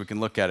quick so we can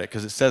look at it,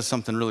 because it says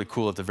something really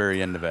cool at the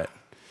very end of it.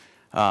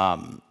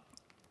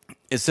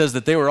 It says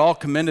that they were all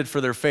commended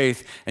for their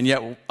faith, and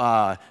yet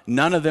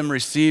none of them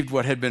received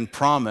what had been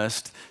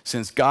promised,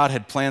 since God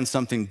had planned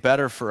something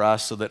better for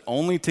us, so that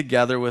only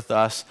together with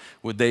us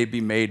would they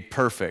be made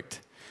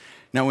perfect.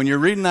 Now, when you're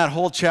reading that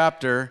whole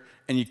chapter,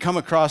 and you come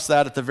across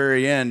that at the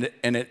very end,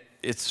 and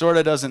it sort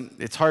of doesn't,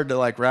 it's hard to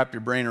like wrap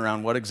your brain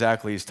around what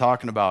exactly he's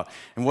talking about.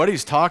 And what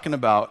he's talking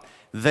about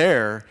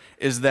there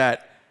is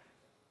that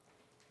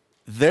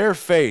their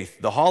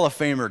faith, the Hall of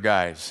Famer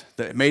guys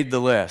that made the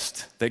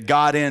list, that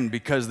got in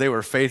because they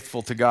were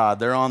faithful to God,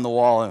 they're on the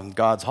wall in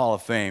God's Hall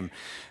of Fame,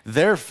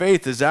 their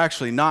faith is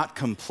actually not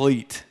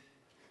complete.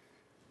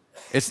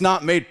 It's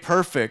not made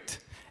perfect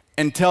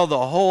until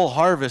the whole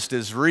harvest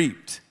is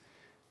reaped.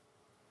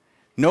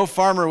 No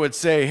farmer would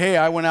say, hey,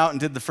 I went out and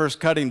did the first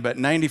cutting, but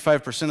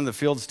 95% of the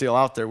field's still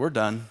out there. We're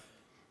done.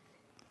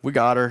 We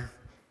got her.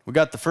 We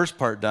got the first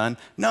part done.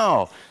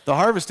 No, the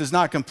harvest is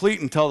not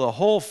complete until the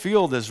whole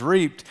field is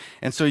reaped.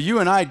 And so you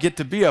and I get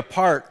to be a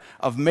part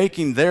of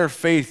making their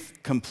faith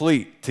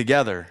complete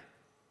together.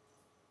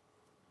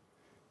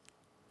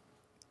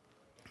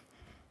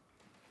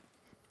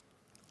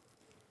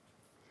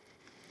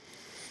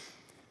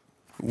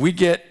 We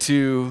get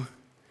to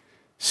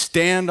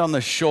stand on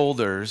the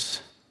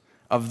shoulders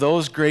of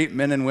those great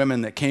men and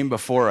women that came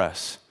before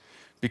us.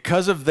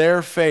 Because of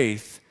their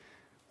faith,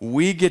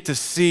 we get to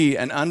see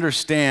and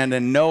understand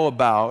and know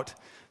about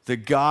the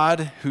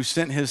God who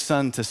sent his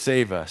son to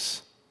save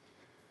us.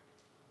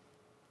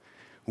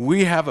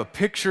 We have a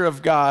picture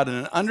of God and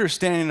an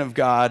understanding of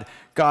God,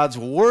 God's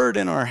word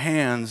in our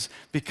hands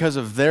because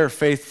of their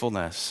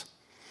faithfulness.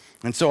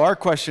 And so our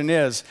question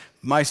is,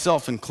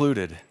 myself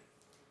included,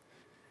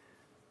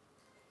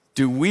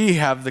 do we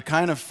have the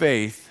kind of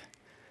faith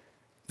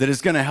that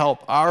is going to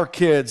help our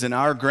kids and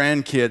our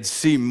grandkids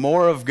see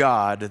more of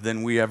God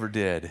than we ever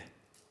did?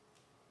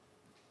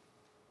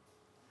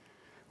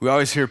 We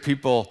always hear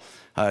people,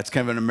 it's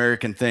kind of an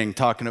American thing,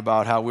 talking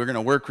about how we're going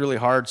to work really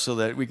hard so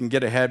that we can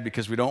get ahead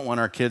because we don't want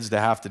our kids to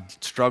have to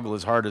struggle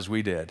as hard as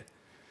we did.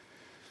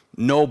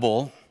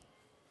 Noble,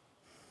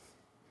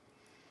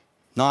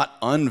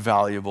 not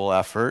unvaluable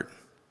effort,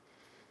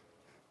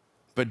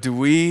 but do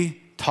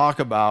we talk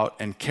about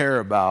and care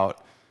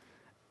about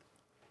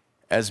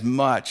as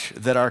much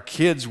that our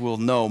kids will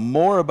know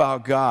more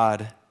about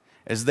God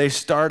as they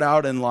start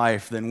out in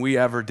life than we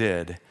ever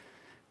did?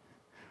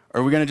 Or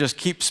are we going to just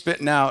keep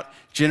spitting out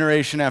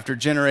generation after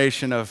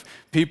generation of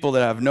people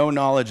that have no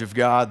knowledge of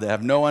God, that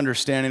have no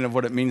understanding of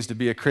what it means to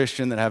be a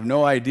Christian, that have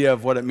no idea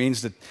of what it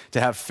means to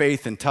have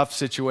faith in tough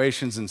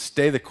situations and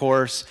stay the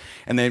course?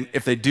 And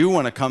if they do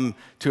want to come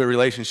to a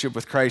relationship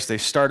with Christ, they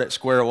start at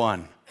square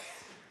one.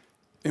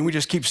 And we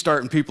just keep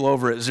starting people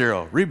over at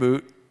zero.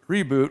 Reboot,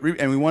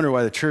 and we wonder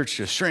why the church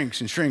just shrinks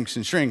and shrinks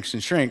and shrinks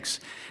and shrinks,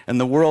 and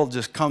the world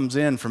just comes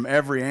in from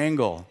every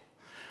angle.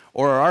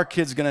 Or are our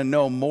kids going to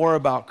know more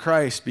about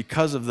Christ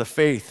because of the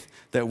faith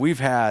that we've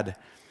had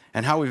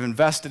and how we've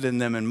invested in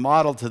them and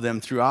modeled to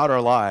them throughout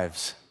our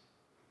lives?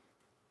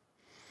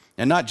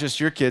 And not just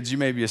your kids. You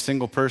may be a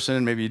single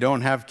person. Maybe you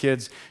don't have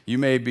kids. You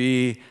may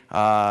be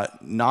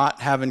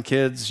not having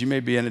kids. You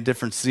may be in a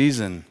different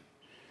season.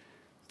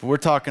 But we're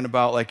talking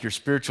about like your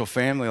spiritual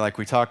family, like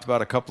we talked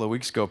about a couple of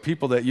weeks ago,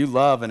 people that you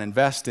love and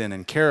invest in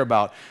and care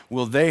about.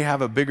 Will they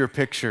have a bigger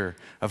picture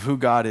of who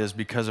God is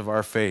because of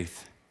our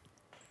faith?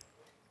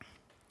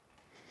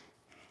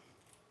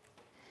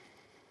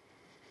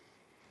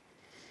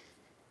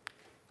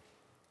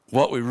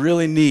 What we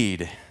really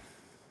need,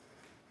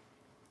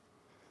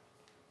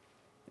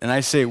 and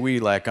I say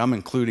we like I'm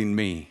including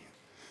me.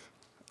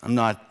 I'm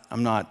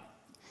not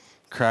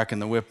cracking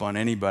the whip on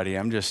anybody.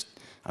 I'm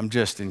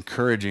just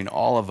encouraging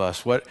all of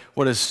us.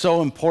 What is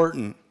so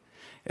important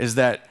is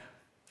that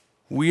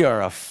we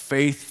are a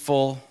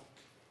faithful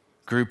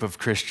group of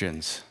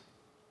Christians.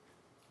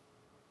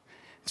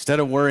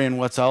 Instead of worrying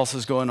what else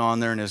is going on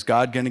there and is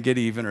God going to get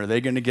even, or are they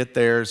going to get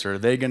theirs, or are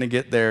they going to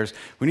get theirs,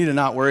 we need to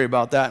not worry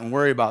about that and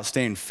worry about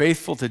staying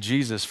faithful to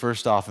Jesus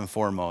first off and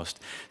foremost.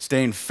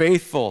 Staying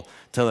faithful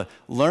to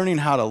learning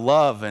how to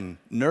love and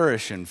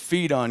nourish and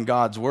feed on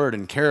God's word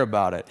and care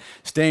about it.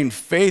 Staying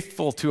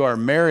faithful to our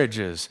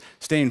marriages.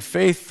 Staying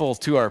faithful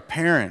to our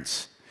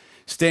parents.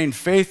 Staying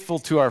faithful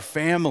to our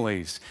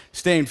families.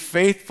 Staying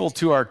faithful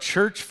to our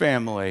church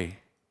family.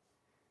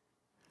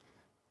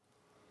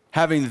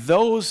 Having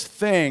those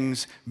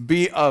things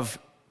be of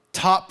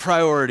top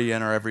priority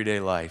in our everyday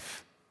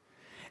life.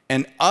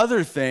 And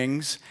other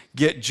things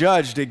get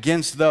judged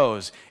against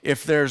those.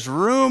 If there's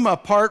room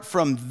apart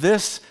from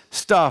this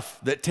stuff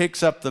that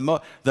takes up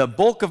the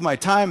bulk of my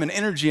time and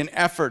energy and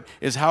effort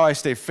is how I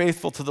stay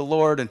faithful to the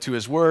Lord and to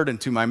His Word and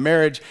to my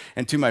marriage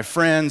and to my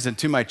friends and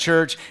to my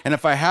church. And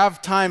if I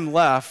have time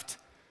left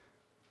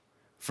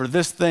for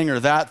this thing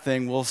or that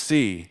thing, we'll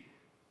see.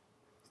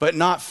 But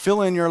not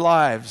fill in your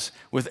lives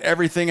with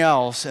everything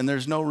else, and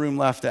there's no room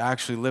left to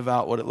actually live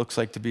out what it looks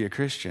like to be a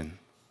Christian.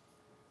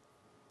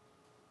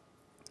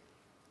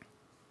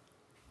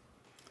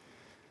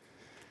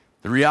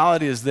 The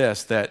reality is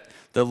this, that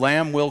the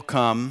Lamb will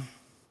come,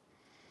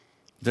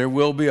 there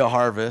will be a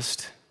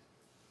harvest,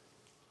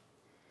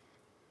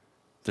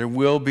 there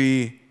will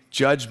be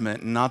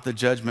judgment, and not the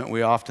judgment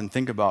we often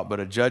think about, but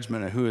a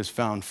judgment of who is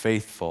found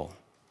faithful.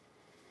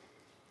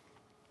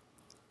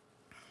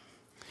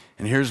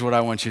 And here's what I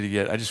want you to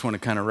get. I just want to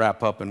kind of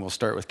wrap up, and we'll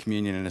start with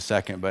communion in a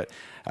second, but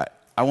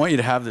I want you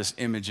to have this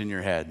image in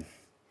your head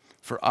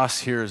for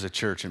us here as a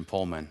church in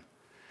Pullman.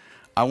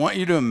 I want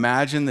you to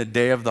imagine the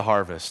day of the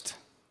harvest.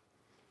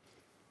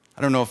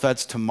 I don't know if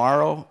that's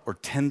tomorrow or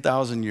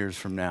 10,000 years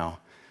from now.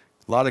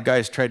 A lot of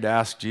guys tried to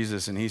ask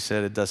Jesus, and He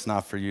said, that's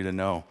not for you to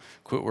know.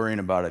 Quit worrying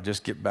about it.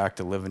 Just get back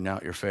to living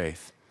out your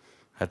faith.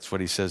 That's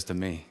what He says to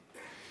me.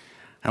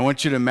 I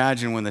want you to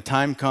imagine when the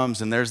time comes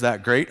and there's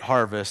that great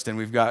harvest, and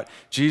we've got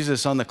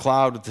Jesus on the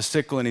cloud with the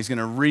sickle, and He's going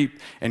to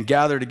reap and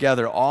gather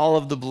together all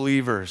of the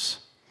believers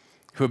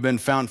who have been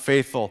found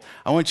faithful.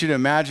 I want you to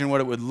imagine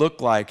what it would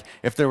look like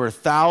if there were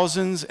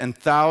thousands and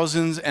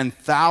thousands and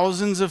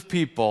thousands of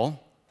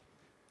people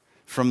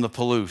from the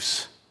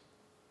Palouse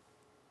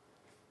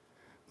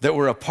that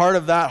were a part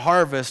of that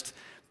harvest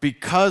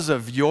because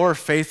of your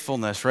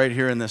faithfulness right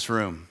here in this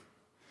room.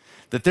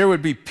 That there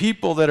would be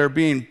people that are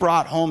being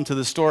brought home to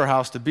the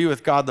storehouse to be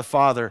with God the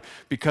Father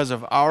because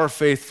of our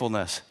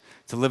faithfulness,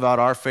 to live out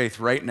our faith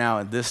right now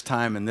at this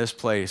time, in this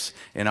place,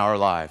 in our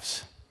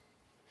lives.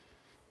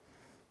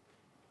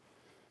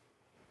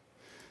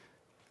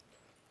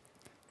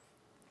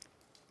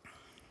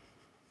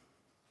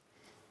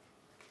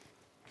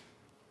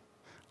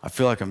 I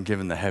feel like I'm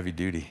giving the heavy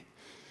duty.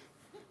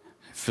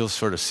 feels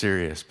sort of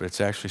serious, but it's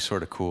actually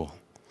sort of cool.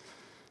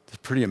 It's a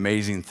pretty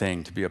amazing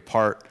thing to be a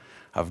part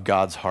of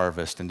God's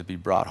harvest and to be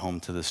brought home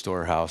to the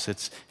storehouse.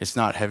 It's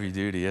not heavy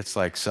duty, it's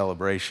like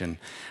celebration.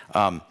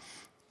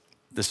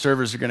 The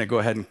servers are going to go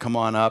ahead and come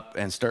on up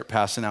and start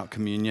passing out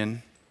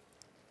communion.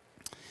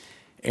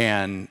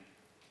 And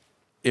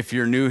if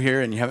you're new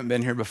here and you haven't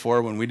been here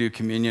before, when we do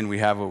communion, we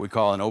have what we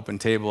call an open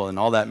table. And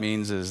all that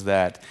means is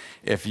that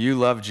if you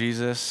love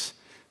Jesus,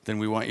 then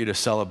we want you to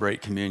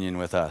celebrate communion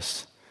with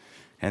us.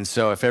 And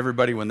so if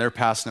everybody, when they're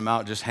passing them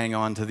out, just hang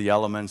on to the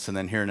elements, and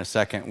then here in a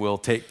second, we'll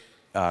take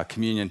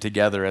communion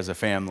together as a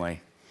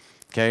family.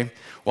 Okay?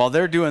 While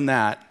they're doing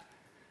that,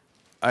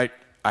 I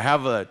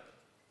have a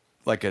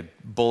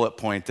bullet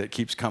point that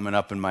keeps coming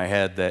up in my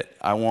head that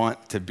I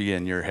want to be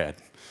in your head.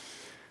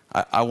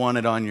 I want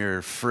it on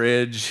your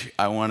fridge.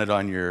 I want it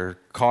on your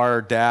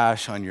car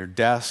dash, on your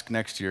desk,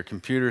 next to your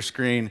computer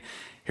screen.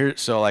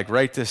 So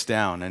write this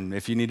down. And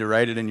if you need to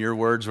write it in your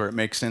words where it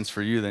makes sense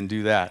for you, then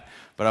do that.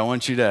 But I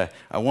want you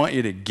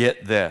to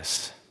get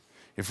this.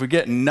 If we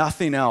get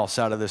nothing else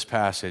out of this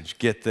passage,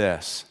 get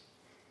this.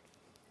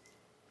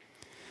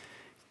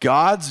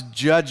 God's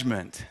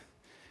judgment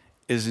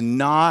is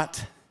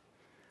not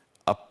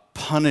a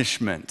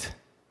punishment.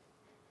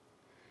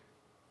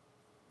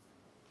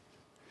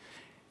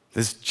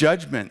 This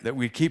judgment that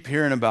we keep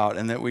hearing about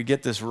and that we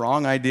get this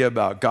wrong idea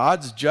about,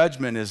 God's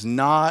judgment is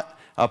not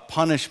a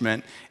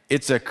punishment.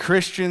 It's a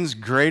Christian's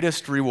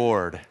greatest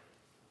reward.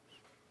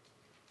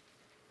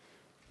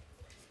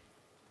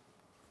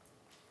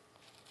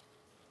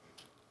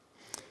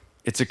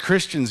 It's a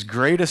Christian's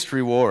greatest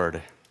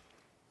reward.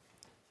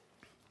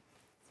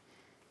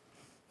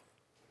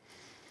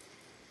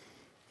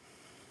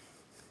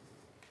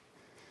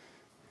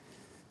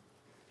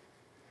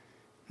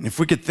 And if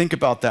we could think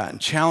about that and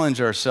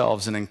challenge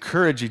ourselves and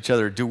encourage each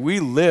other, do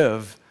we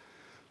live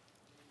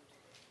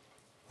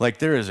like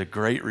there is a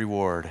great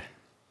reward?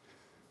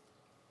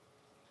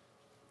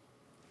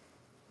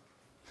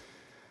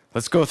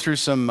 Let's go through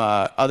some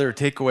other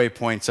takeaway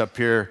points up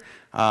here.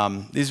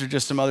 These are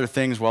just some other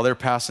things while they're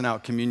passing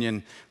out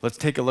communion. Let's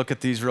take a look at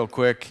these real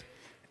quick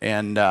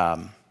and talk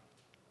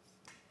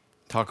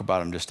about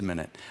them just a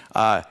minute.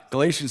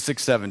 Galatians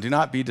 6:7, do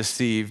not be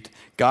deceived.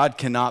 God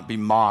cannot be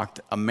mocked.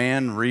 A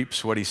man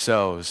reaps what he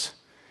sows.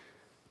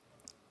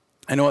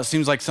 I know it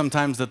seems like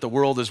sometimes that the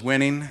world is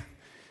winning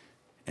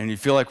and you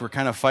feel like we're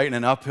kind of fighting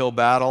an uphill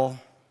battle.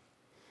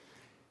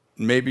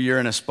 Maybe you're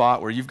in a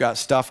spot where you've got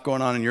stuff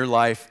going on in your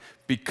life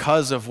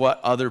because of what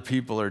other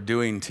people are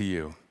doing to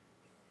you.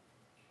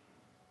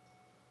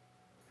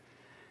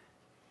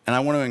 And I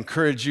want to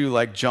encourage you,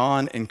 like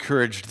John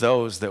encouraged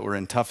those that were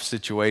in tough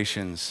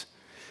situations,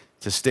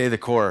 to stay the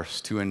course,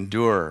 to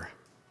endure.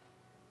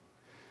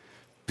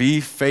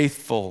 Be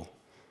faithful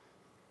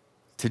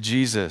to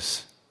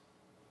Jesus.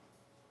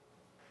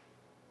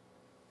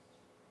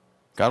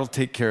 God will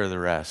take care of the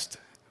rest.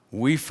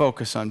 We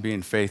focus on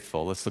being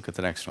faithful. Let's look at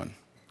the next one.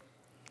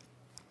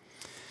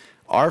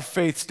 Our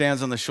faith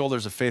stands on the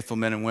shoulders of faithful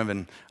men and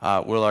women.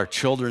 Will our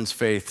children's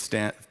faith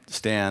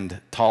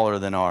stand taller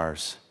than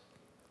ours?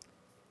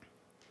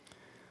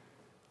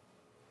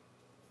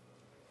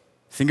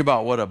 Think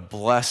about what a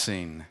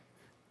blessing,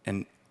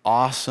 an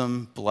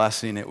awesome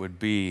blessing it would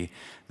be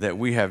that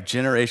we have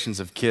generations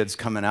of kids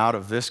coming out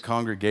of this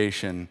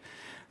congregation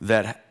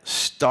that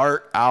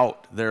start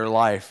out their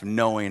life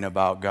knowing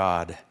about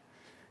God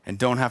and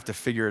don't have to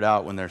figure it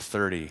out when they're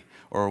 30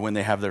 or when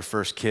they have their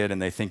first kid and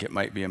they think it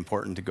might be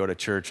important to go to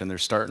church and they're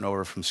starting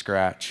over from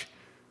scratch.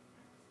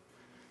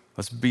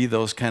 Let's be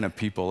those kind of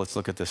people. Let's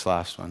look at this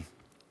last one.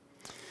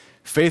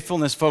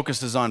 Faithfulness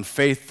focuses on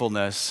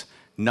faithfulness,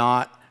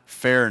 not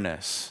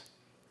fairness.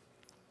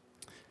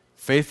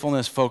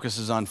 Faithfulness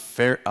focuses on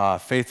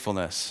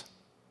faithfulness.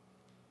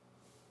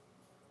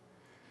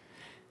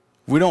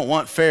 We don't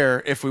want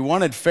fair. If we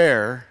wanted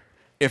fair,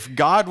 if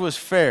God was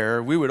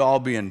fair, we would all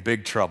be in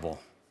big trouble.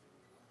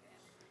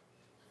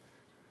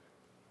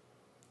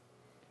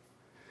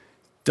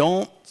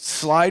 Don't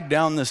slide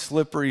down the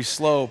slippery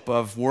slope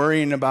of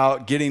worrying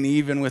about getting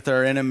even with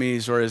our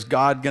enemies, or is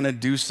God going to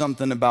do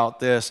something about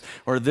this,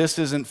 or this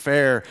isn't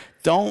fair.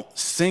 Don't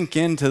sink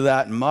into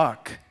that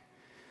muck.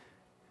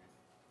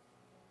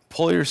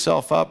 Pull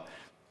yourself up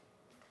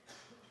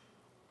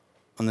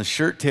on the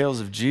shirt tails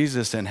of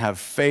Jesus and have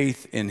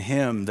faith in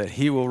him that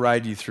he will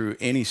ride you through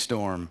any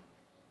storm.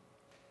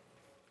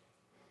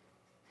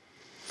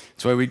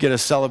 That's why we get to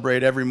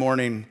celebrate every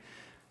morning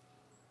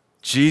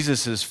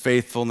Jesus'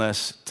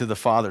 faithfulness to the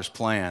Father's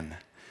plan.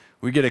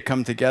 We get to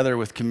come together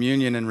with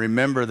communion and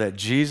remember that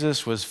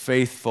Jesus was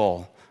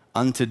faithful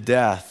unto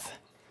death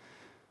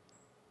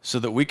so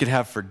that we could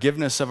have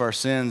forgiveness of our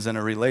sins and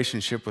a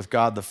relationship with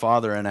God the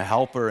Father and a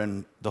helper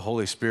in the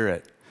Holy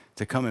Spirit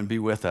to come and be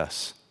with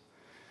us.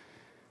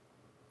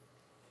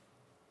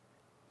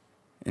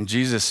 And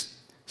Jesus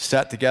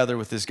sat together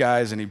with his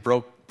guys and he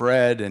broke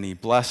bread and he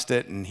blessed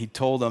it and he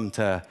told them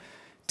to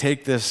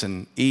take this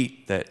and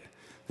eat, that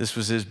this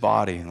was his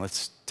body. And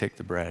let's take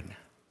the bread.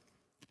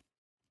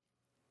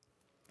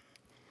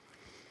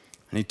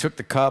 And he took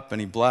the cup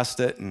and he blessed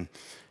it, and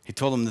he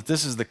told them that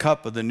this is the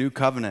cup of the new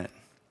covenant.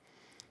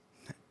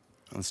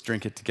 Let's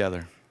drink it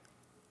together.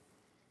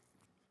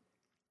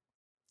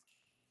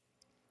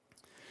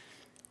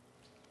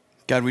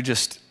 God, we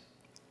just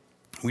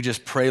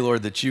pray,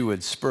 Lord, that you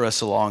would spur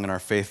us along in our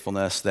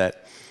faithfulness,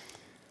 that,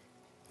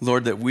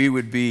 Lord, that we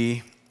would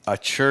be a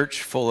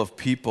church full of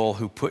people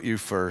who put you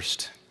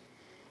first,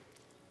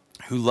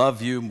 who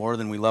love you more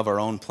than we love our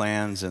own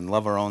plans and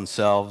love our own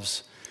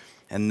selves,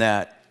 and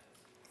that,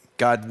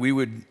 God, we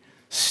would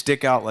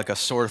stick out like a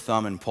sore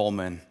thumb in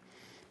Pullman,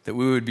 that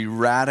we would be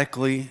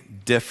radically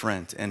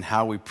different in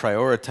how we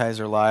prioritize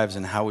our lives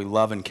and how we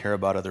love and care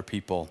about other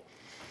people,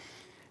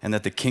 and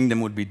that the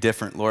kingdom would be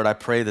different. Lord, I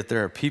pray that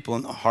there are people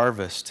in the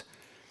harvest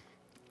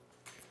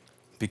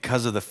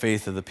because of the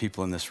faith of the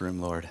people in this room,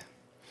 Lord.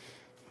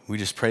 We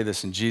just pray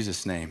this in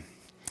Jesus' name.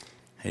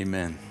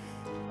 Amen.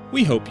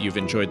 We hope you've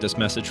enjoyed this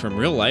message from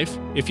Real Life.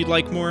 If you'd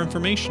like more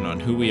information on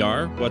who we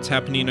are, what's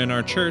happening in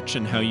our church,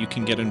 and how you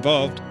can get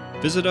involved,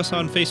 visit us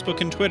on Facebook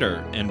and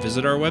Twitter, and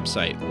visit our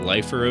website,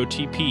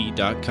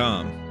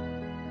 liferotp.com.